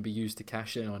briefcases can be used to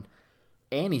cash in on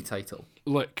any title.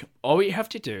 Look, all you have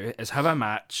to do is have a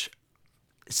match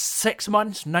 6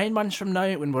 months, 9 months from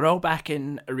now when we're all back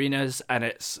in arenas and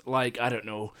it's like, I don't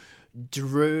know,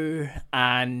 Drew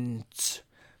and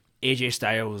AJ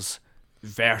Styles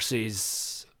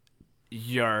versus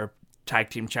your tag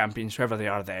team champions, whoever they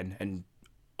are then, and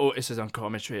Otis is on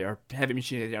commentary or Heavy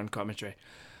Machinery on commentary,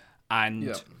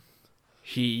 and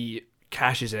he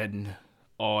cashes in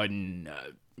on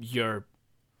your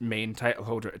main title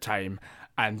holder at the time,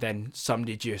 and then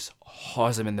somebody just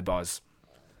haws him in the buzz.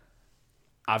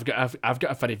 I've got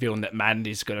a funny feeling that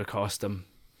Mandy's going to cost him.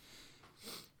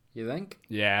 You think?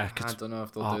 Yeah. I don't know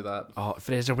if they'll do that. Oh,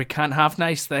 Fraser, we can't have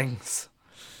nice things.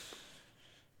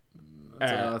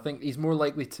 I think he's more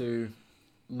likely to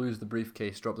lose the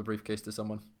briefcase, drop the briefcase to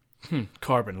someone.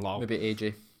 Corbin, lol. Maybe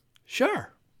AJ.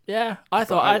 Sure. Yeah, I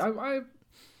thought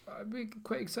I'd be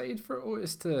quite excited for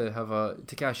Otis to have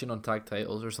to cash in on tag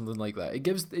titles or something like that.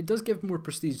 It does give more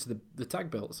prestige to the tag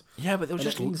belts. Yeah, but they'll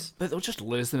just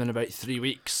lose them in about 3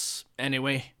 weeks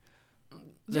anyway.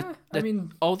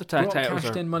 All the tag titles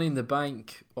cashed in Money in the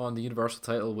Bank on the Universal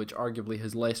title, which arguably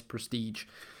has less prestige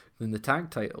than the tag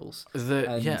titles.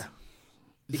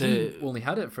 He only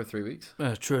had it for 3 weeks.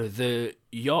 True. The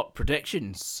Yacht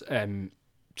Predictions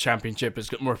Championship has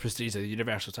got more prestige than the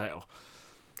Universal title.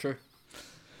 True.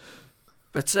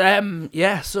 But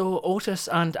so Otis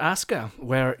and Asuka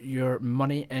were your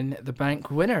Money in the Bank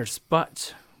winners.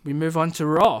 But we move on to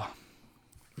Raw.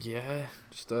 Yeah,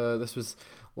 this was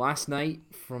last night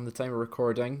from the time of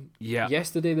recording. Yeah.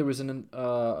 Yesterday there was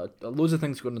loads of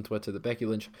things going on Twitter that Becky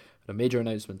Lynch had a major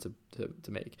announcement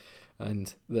to make,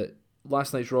 and that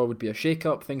last night's Raw would be a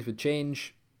shake-up, things would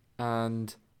change,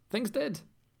 and things did.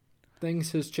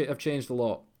 Things have changed a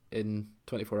lot in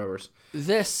 24 hours.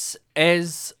 This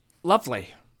is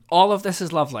lovely. All of this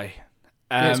is lovely.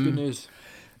 It's good news.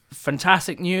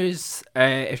 Fantastic news.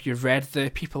 If you've read the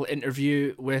People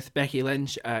interview with Becky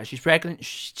Lynch, she's pregnant.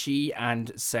 She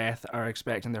and Seth are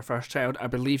expecting their first child, I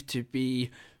believe, to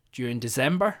be due in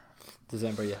December.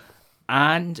 Yeah.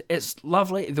 And it's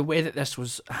lovely the way that this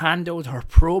was handled. Her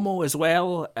promo as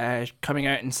well, coming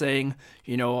out and saying,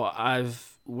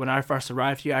 when I first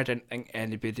arrived here, I didn't think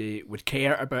anybody would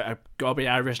care about a gobby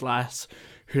Irish lass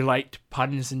who liked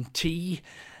puns and tea.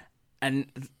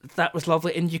 And that was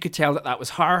lovely. And you could tell that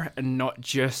was her and not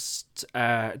just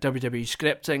WWE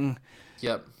scripting.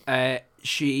 Yep.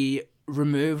 She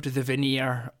removed the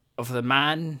veneer of the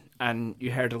man, and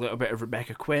you heard a little bit of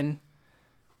Rebecca Quinn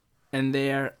in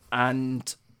there,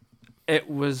 and it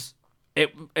was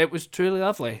truly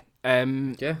lovely.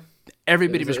 Yeah.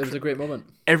 Everybody it was a great moment.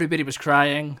 Everybody was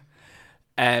crying.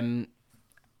 Asuka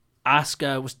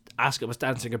was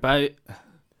dancing about.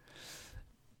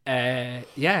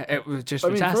 It was just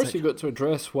fantastic. First you got to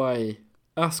address why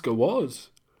Asuka was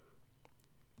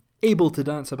able to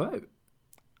dance about.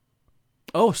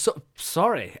 Oh,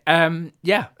 sorry.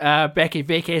 Becky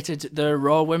vacated the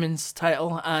Raw Women's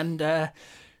title, and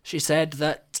she said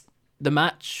that the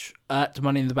match at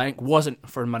Money in the Bank wasn't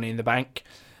for Money in the Bank,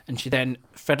 and she then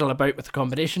fiddled about with the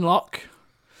combination lock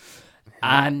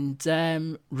and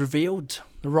revealed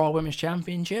the Raw Women's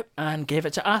Championship and gave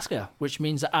it to Asuka, which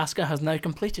means that Asuka has now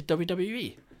completed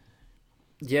WWE.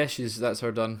 Yeah, that's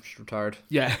her done. She's retired.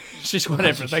 Yeah, she's won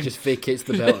everything. She just vacates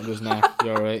the belt and goes, nah,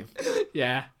 you're alright.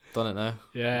 Yeah. Done it now.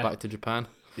 Yeah. Back to Japan.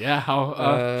 Yeah,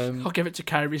 I'll give it to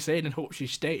Kairi Sane and hope she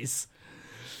stays.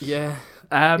 Yeah.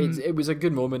 It was a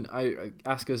good moment.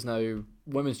 Asuka's now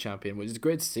Women's Champion, which is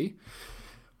great to see.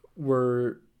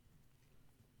 We're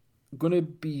going to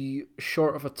be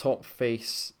short of a top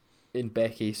face in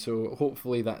Becky, so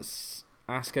hopefully that's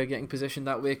Asuka getting positioned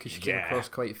that way, because she came across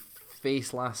quite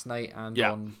face last night and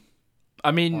on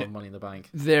Money in the Bank.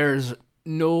 There's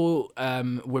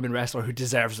women wrestler who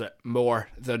deserves it more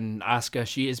than Asuka.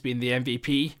 She has been the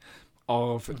MVP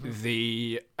of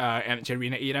the Empty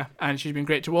Arena era, and she's been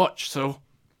great to watch. So,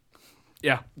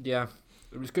 yeah, it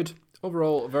was good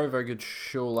overall. A very, very good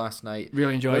show last night.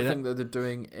 Really enjoyed it. The thing that they're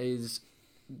doing is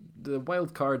the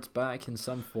wild cards back in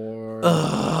some form.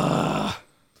 Oh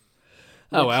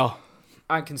well,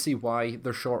 I can see why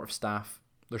they're short of staff.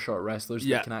 They're short of wrestlers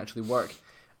that can actually work.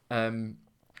 I mean,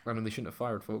 they shouldn't have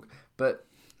fired folk, but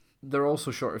they're also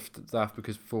short of staff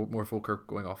because more folk are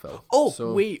going off ill. Oh,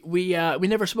 so, we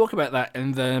never spoke about that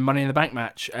in the Money in the Bank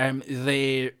match.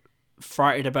 They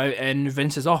farted about in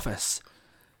Vince's office.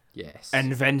 Yes.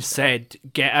 And Vince said,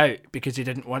 "Get out," because he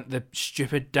didn't want the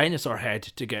stupid dinosaur head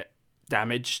to get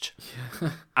damaged.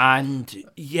 And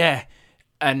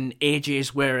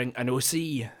AJ's wearing an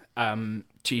OC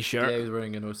t-shirt. Yeah, he was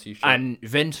wearing an OC shirt. And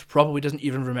Vince probably doesn't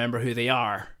even remember who they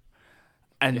are.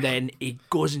 And then he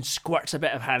goes and squirts a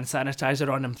bit of hand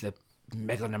sanitizer on him, the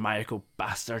megalomaniacal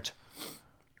bastard.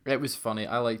 It was funny.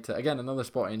 I liked it. Again, another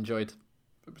spot I enjoyed.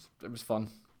 It was fun.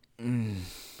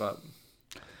 But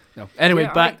no. Anyway,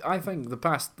 back. I think the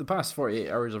past 48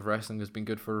 hours of wrestling has been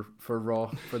good for Raw,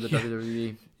 for the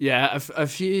WWE. Yeah, a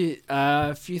few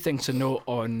things to note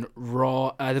on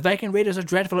Raw. The Viking Raiders are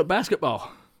dreadful at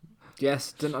basketball.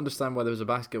 Yes, didn't understand why there was a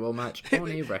basketball match on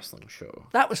a wrestling show.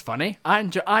 That was funny. I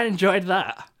enjoyed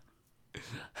that.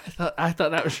 I thought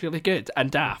that was really good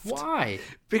and daft. Why?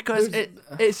 Because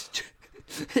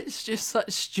it's just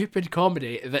such stupid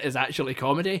comedy that is actually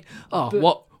comedy.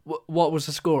 Oh, what was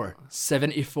the score?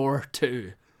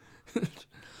 74-2.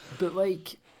 But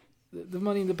like the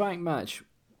Money in the Bank match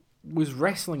was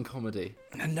wrestling comedy.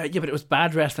 No, yeah, but it was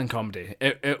bad wrestling comedy.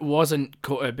 It wasn't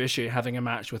Kota Ibushi having a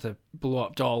match with a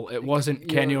blow-up doll. It wasn't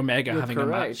Kenny Omega having a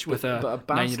match with a 9-year-old But a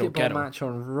basketball ghetto match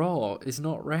on Raw is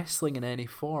not wrestling in any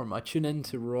form. I tune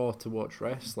into Raw to watch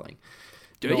wrestling.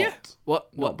 Do you?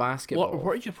 Not basketball.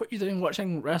 What are you doing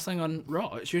watching wrestling on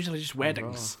Raw? It's usually just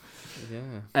weddings.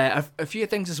 Yeah. A few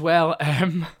things as well.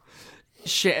 Shayna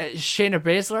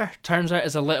Baszler turns out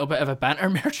is a little bit of a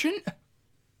banter merchant.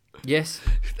 Yes,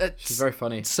 she's very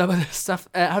funny. Some of the stuff.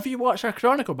 Have you watched her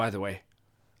Chronicle, by the way?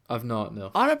 I've not.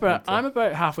 No. I'm about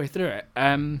halfway through it.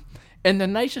 In the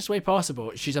nicest way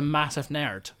possible, she's a massive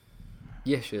nerd.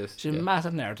 Yes, she is. She's a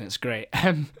massive nerd, and it's great.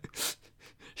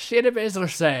 Shayna Baszler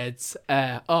said,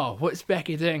 what's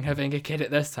Becky doing having a kid at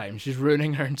this time? She's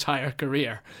ruining her entire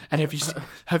career. And have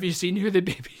you seen who the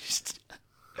baby's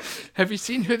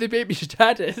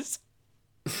dad is?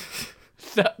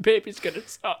 That baby's gonna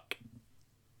suck.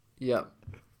 Yeah.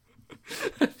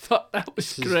 I thought that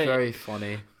was great. It's very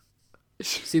funny.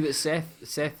 See that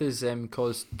Seth has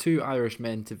caused 2 Irish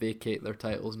men to vacate their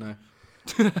titles now.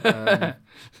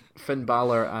 Finn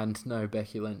Balor and now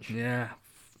Becky Lynch. Yeah.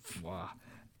 Wow.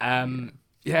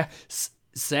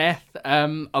 Seth. A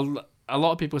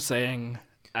lot of people saying,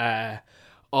 WWE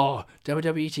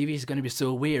TV is going to be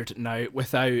so weird now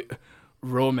without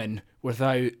Roman,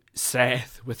 without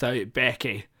Seth, without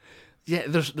Becky. Yeah,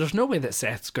 there's no way that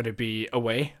Seth's going to be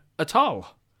away at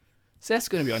all. Seth's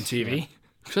going to be on TV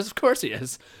because of course he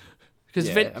is.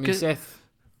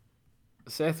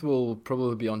 Seth will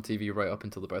probably be on TV right up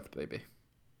until the birth of the baby.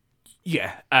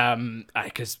 Yeah,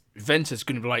 because Vince is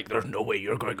going to be like, "There's no way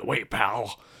you're going away,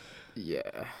 pal."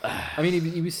 Yeah, I mean,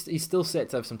 he's still set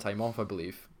to have some time off, I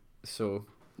believe. So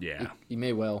yeah, he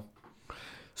may well.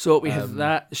 So we have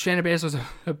that. Shayna Baszler's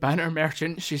a banner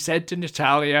merchant. She said to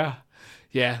Natalya,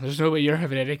 "Yeah, there's no way you're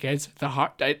having any kids. The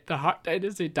heart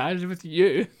dynasty dies with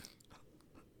you."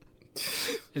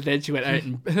 And then she went out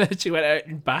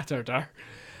and battered her.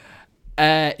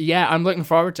 I'm looking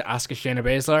forward to Asuka Shayna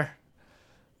Baszler.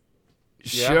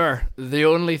 Yeah. Sure. The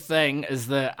only thing is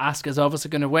that Asuka's obviously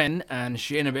going to win, and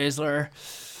Shayna Baszler,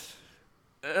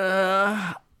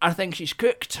 I think she's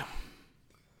cooked.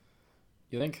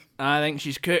 You think? I think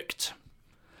she's cooked.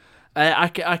 I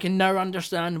can now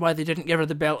understand why they didn't give her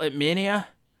the belt at Mania,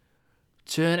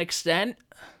 to an extent.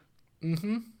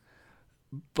 Mm-hmm.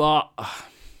 But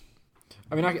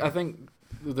I mean, I think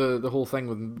the whole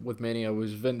thing with Mania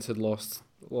was Vince had lost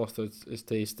his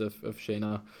taste of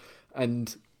Shayna,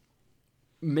 and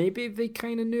maybe they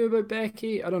kind of knew about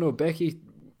Becky. I don't know. Becky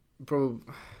probably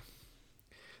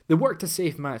they worked a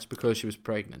safe match because she was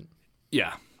pregnant.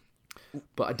 Yeah,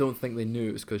 but I don't think they knew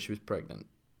it was because she was pregnant.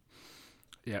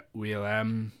 Yeah,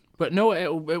 but no,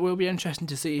 it will be interesting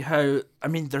to see how. I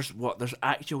mean, there's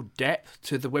actual depth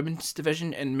to the women's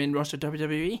division in main roster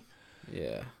WWE.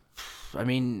 Yeah, I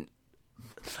mean,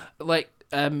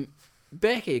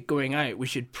 Becky going out, we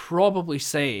should probably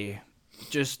say,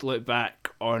 just look back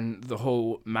on the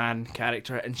whole man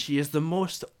character, and she is the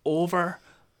most over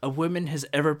a woman has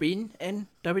ever been in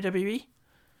WWE.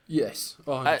 Yes,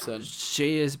 100%.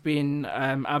 She has been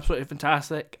absolutely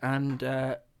fantastic, and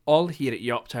all here at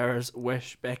Yop Towers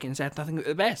wish Becky and Seth nothing but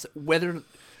the best. Whether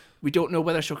we don't know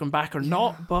whether she'll come back or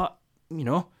not, but you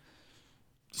know,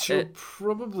 she'll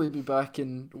probably be back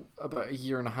in about a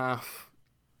year and a half.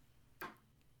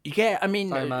 Yeah, I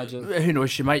mean, I imagine. Who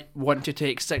knows? She might want to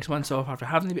take 6 months off after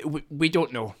having the. We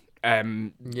don't know.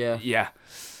 Yeah.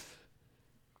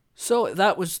 So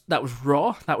that was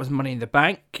Raw. That was Money in the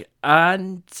Bank,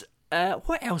 and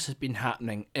what else has been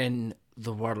happening in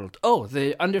the world? Oh,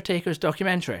 the Undertaker's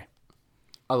documentary.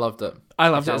 I loved it. I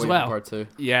loved it as well. Part 2.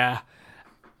 Yeah.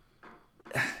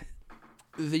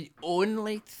 The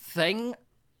only thing,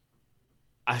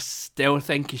 I still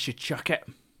think he should chuck it.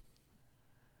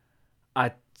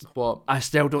 I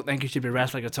still don't think he should be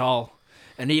wrestling at all.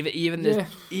 And even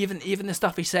the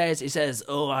stuff he says,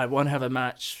 "Oh, I want to have a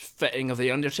match fitting of the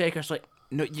Undertaker." It's like,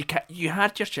 no, you can't. You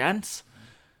had your chance,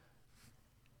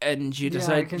 and you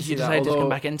decided to come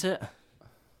back into it.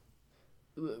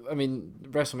 I mean,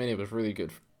 WrestleMania was really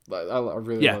good. Like, I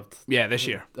really loved. Yeah, this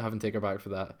year having Taker back for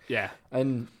that. Yeah,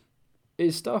 and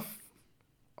his stuff,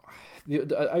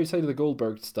 outside of the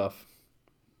Goldberg stuff,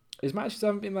 his matches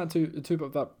haven't been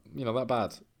that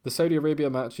bad. The Saudi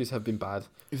Arabia matches have been bad.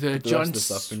 The rest of the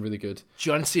stuff been really good.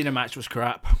 John Cena match was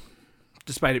crap,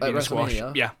 despite it being a squash.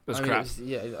 Yeah, it was crap.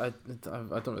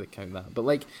 I don't really count that. But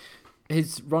like,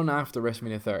 his run after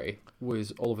WrestleMania 30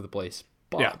 was all over the place.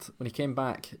 But when he came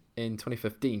back in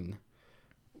 2015,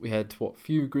 we had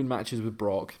few good matches with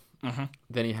Brock. Mm-hmm.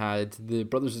 Then he had the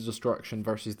Brothers of Destruction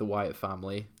versus the Wyatt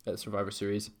family at Survivor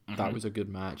Series. Mm-hmm. That was a good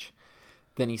match.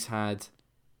 Then he's had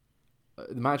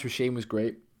the match with Shane was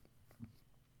great.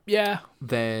 Yeah.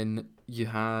 Then you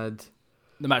had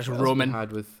the match with Roman.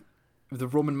 Had with the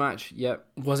Roman match. Yeah,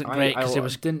 wasn't great because it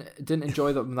was didn't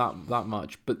enjoy that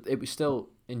much, but it was still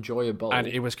enjoyable. And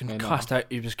it was concussed out.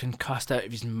 He was concussed out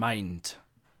of his mind.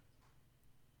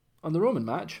 On the Roman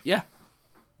match. Yeah,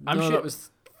 I'm sure that was.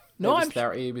 No, I'm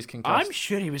 30. He was concussed. I'm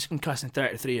sure he was concussed in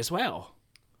 33 as well.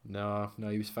 No,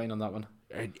 he was fine on that one.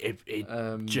 It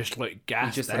just looked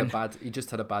gassed. He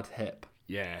just had a bad hip.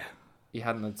 Yeah. He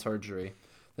hadn't had surgery.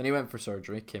 Then he went for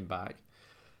surgery, came back.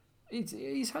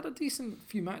 He's had a decent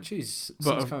few matches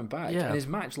since coming back. Yeah. And his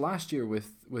match last year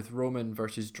with Roman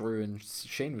versus Drew and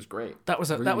Shane was great. That was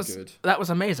good. That was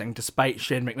amazing, despite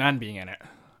Shane McMahon being in it.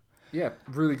 Yeah,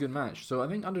 really good match. So I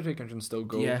think Undertaker can still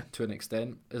go to an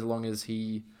extent, as long as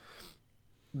he.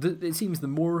 It seems the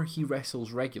more he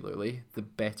wrestles regularly, the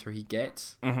better he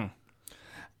gets. Mm-hmm.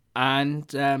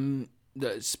 And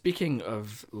speaking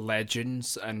of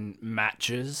legends and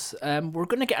matches, we're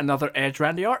going to get another Edge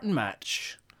Randy Orton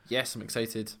match. Yes, I'm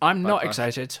excited. I'm not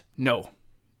excited. No.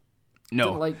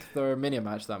 Didn't like their Mania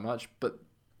match that much, but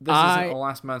this isn't a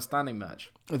last man standing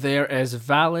match. There is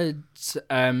valid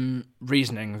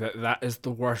reasoning that is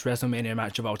the worst WrestleMania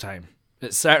match of all time.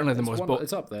 It's certainly the most.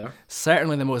 It's up there.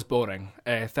 Certainly the most boring.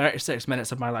 36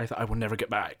 minutes of my life that I will never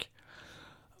get back.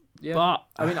 Yeah, but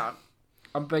I mean, I'm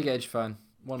a big Edge fan.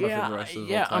 One of my favorite wrestlers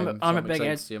of all time. I'm a big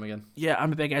Edge. To see him again. Yeah,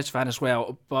 I'm a big Edge fan as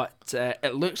well. But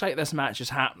it looks like this match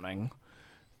is happening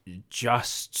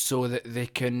just so that they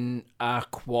can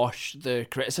quash the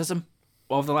criticism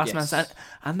of the last man standing,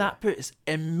 and that puts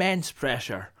immense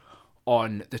pressure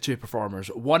on the two performers.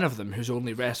 One of them who's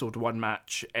only wrestled one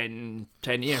match in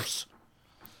 10 years.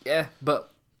 Yeah,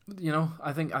 but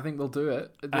I think they'll do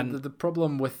it. The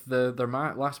problem with their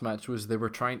last match was they were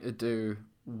trying to do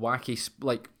wacky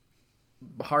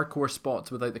hardcore spots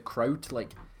without the crowd to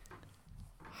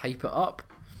hype it up,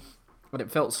 and it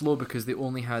felt slow because they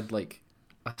only had a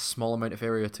small amount of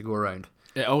area to go around.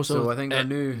 So I think their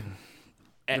new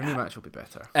match will be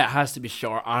better. It has to be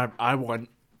short. I want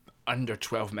under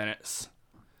 12 minutes.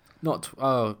 I would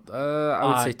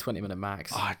say 20-minute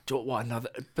max. I don't want another,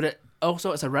 but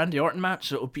it's a Randy Orton match,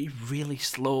 so it'll be really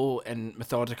slow and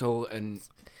methodical and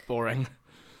boring.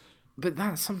 But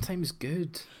that's sometimes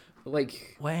good.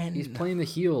 When he's playing the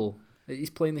heel,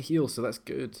 so that's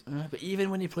good. But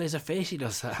even when he plays a face, he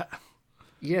does that.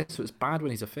 Yeah, so it's bad when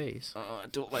he's a face. I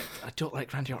don't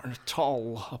like Randy Orton at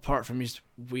all. Apart from his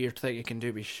weird thing he can do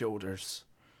with his shoulders.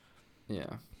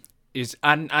 Yeah. He's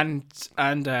and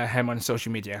him on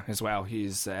social media as well.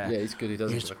 He's he's good. He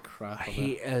doesn't give a crap.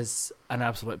 He is an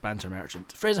absolute banter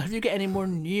merchant. Fraser, have you got any more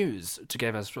news to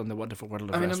give us from the wonderful world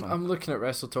of wrestling? I'm looking at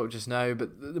Wrestle Talk just now,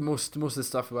 but the most of the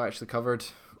stuff we've actually covered.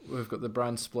 We've got the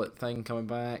brand split thing coming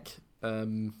back.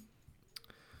 Asuka's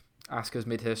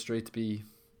made history to be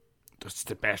just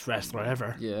the best wrestler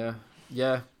ever.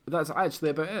 Yeah. That's actually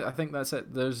about it. I think that's it.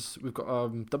 We've got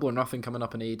Double or Nothing coming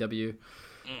up in AEW.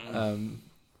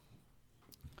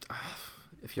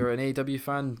 if you're an AEW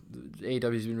fan,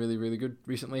 AEW's been really, really good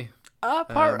recently.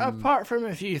 Apart from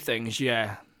a few things,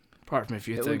 yeah. Apart from a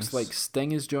few It things. looks like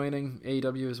Sting is joining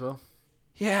AEW as well.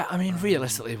 Yeah, I mean,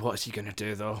 realistically, what's he gonna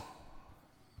do though?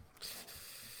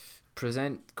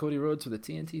 Present Cody Rhodes with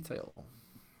the TNT title.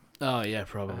 Oh yeah,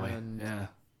 probably. And- Yeah.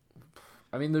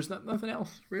 I mean, there's nothing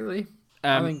else really.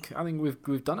 Um, I think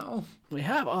we've done it all. We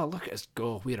have. Oh, look at us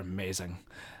go. We're amazing.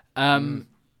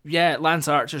 Yeah, Lance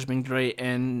Archer's been great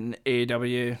in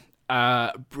AEW.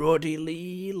 Brody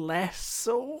Lee less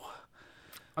so.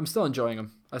 I'm still enjoying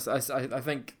him. I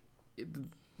think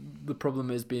the problem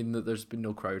has been that there's been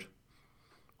no crowd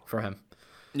for him.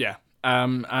 Yeah.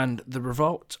 And the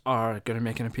Revolt are going to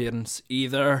make an appearance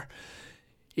either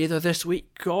this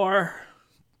week or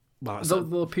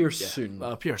They'll appear soon.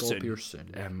 They'll appear They'll soon. appear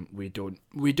soon.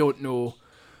 We don't know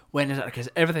when is it, because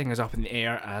everything is up in the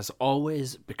air as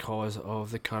always because of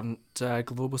the current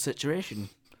global situation.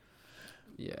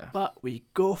 Yeah. But we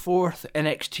go forth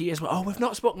NXT as well. Oh, we've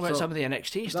not spoken about some of the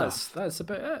NXT stuff. That's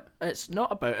about it. It's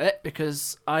not about it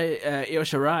because Io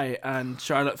Shirai and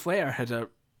Charlotte Flair had a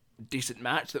decent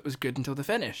match that was good until the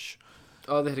finish.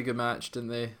 Oh, they had a good match, didn't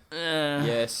they?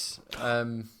 Yes.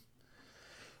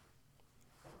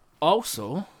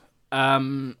 Also,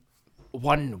 one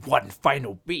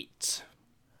final beat.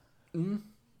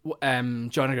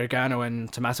 Johnny Gargano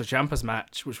and Tommaso Ciampa's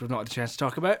match, which we've not had a chance to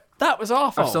talk about. That was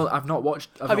awful. I've not watched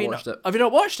it. Have you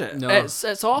not watched it? No. It's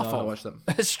awful. No, I've not watched it.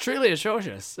 It's truly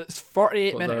atrocious. It's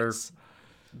 48 minutes.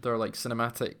 They're like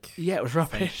cinematic. Yeah, it was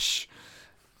rubbish.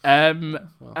 And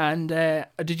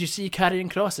did you see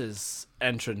Karrion Kross's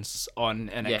entrance on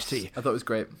NXT? Yes, I thought it was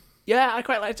great. Yeah, I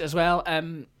quite liked it as well.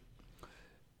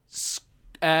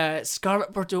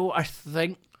 Scarlett Bordeaux, I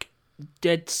think,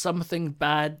 did something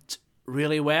bad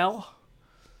really well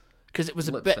because it was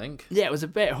a bit. Sync. Yeah, it was a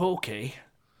bit hokey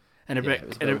and a bit. It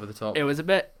was a bit over the top. It was a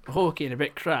bit hokey and a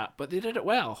bit crap, but they did it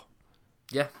well.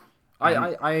 Yeah.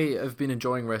 I have been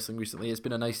enjoying wrestling recently. It's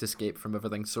been a nice escape from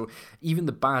everything. So even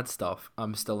the bad stuff,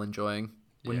 I'm still enjoying.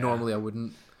 When normally I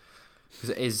wouldn't,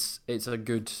 because it's a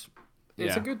good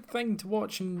thing to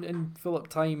watch and fill up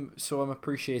time. So I'm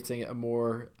appreciating it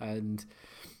more. And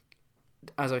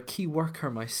as a key worker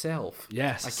myself,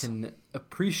 yes, I can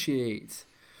appreciate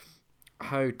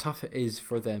how tough it is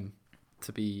for them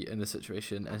to be in this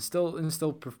situation and still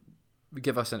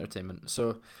give us entertainment.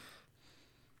 So,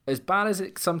 as bad as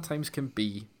it sometimes can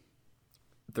be,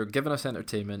 they're giving us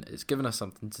entertainment. It's giving us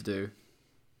something to do.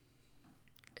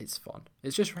 It's fun.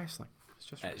 It's just wrestling.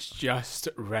 It's just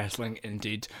wrestling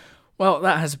indeed. Well,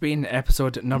 that has been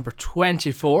episode number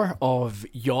 24 of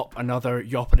Yop, another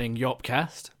yoppening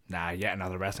Yopcast. Yet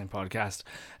another wrestling podcast.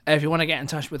 If you want to get in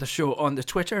touch with the show on the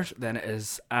Twitter, then it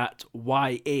is at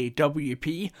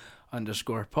YAWP_pod.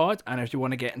 And if you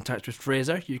want to get in touch with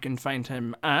Fraser, you can find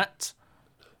him at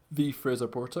The Fraser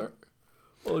Porter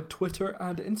on Twitter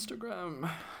and Instagram.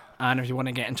 And if you want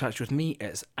to get in touch with me,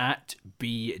 it's at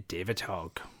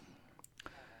BDavidHogg.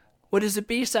 What does the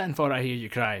B stand for, I hear you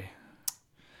cry?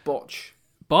 Botch.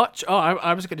 Botch? Oh,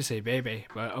 I was going to say baby,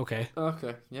 but okay.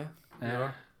 Okay, yeah.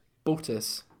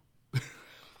 Botus.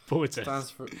 Botus. Stands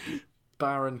for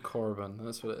Baron Corbin.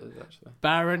 That's what it is, actually.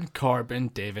 Baron Corbin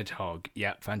David Hogg.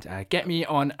 Yeah, fantastic. Get me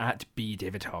on at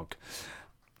BDavidHogg.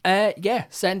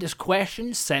 Send us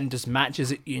questions, send us matches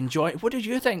that you enjoy. What did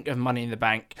you think of Money in the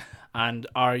Bank? And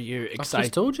are you excited? I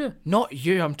just told you. Not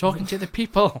you, I'm talking to the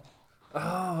people.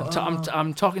 I'm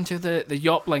talking to the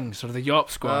Yoplings or the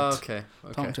Yop Squad. Okay.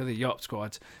 Talking to the Yop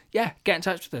Squad. Yeah, get in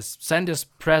touch with us. Send us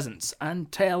presents and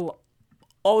tell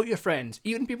all your friends,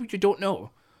 even people you don't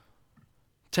know.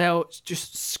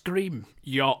 Just scream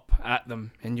Yop at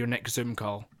them in your next Zoom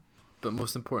call. But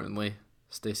most importantly,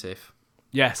 stay safe.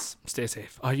 Yes, stay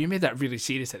safe. Oh, you made that really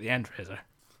serious at the end, Fraser.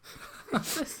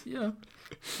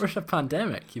 We're in a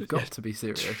pandemic. You've got to be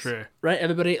serious. True. Right,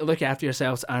 everybody, look after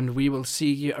yourselves, and we will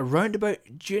see you around about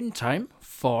June time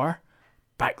for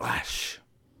Backlash.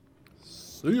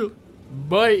 See ya.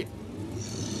 Bye.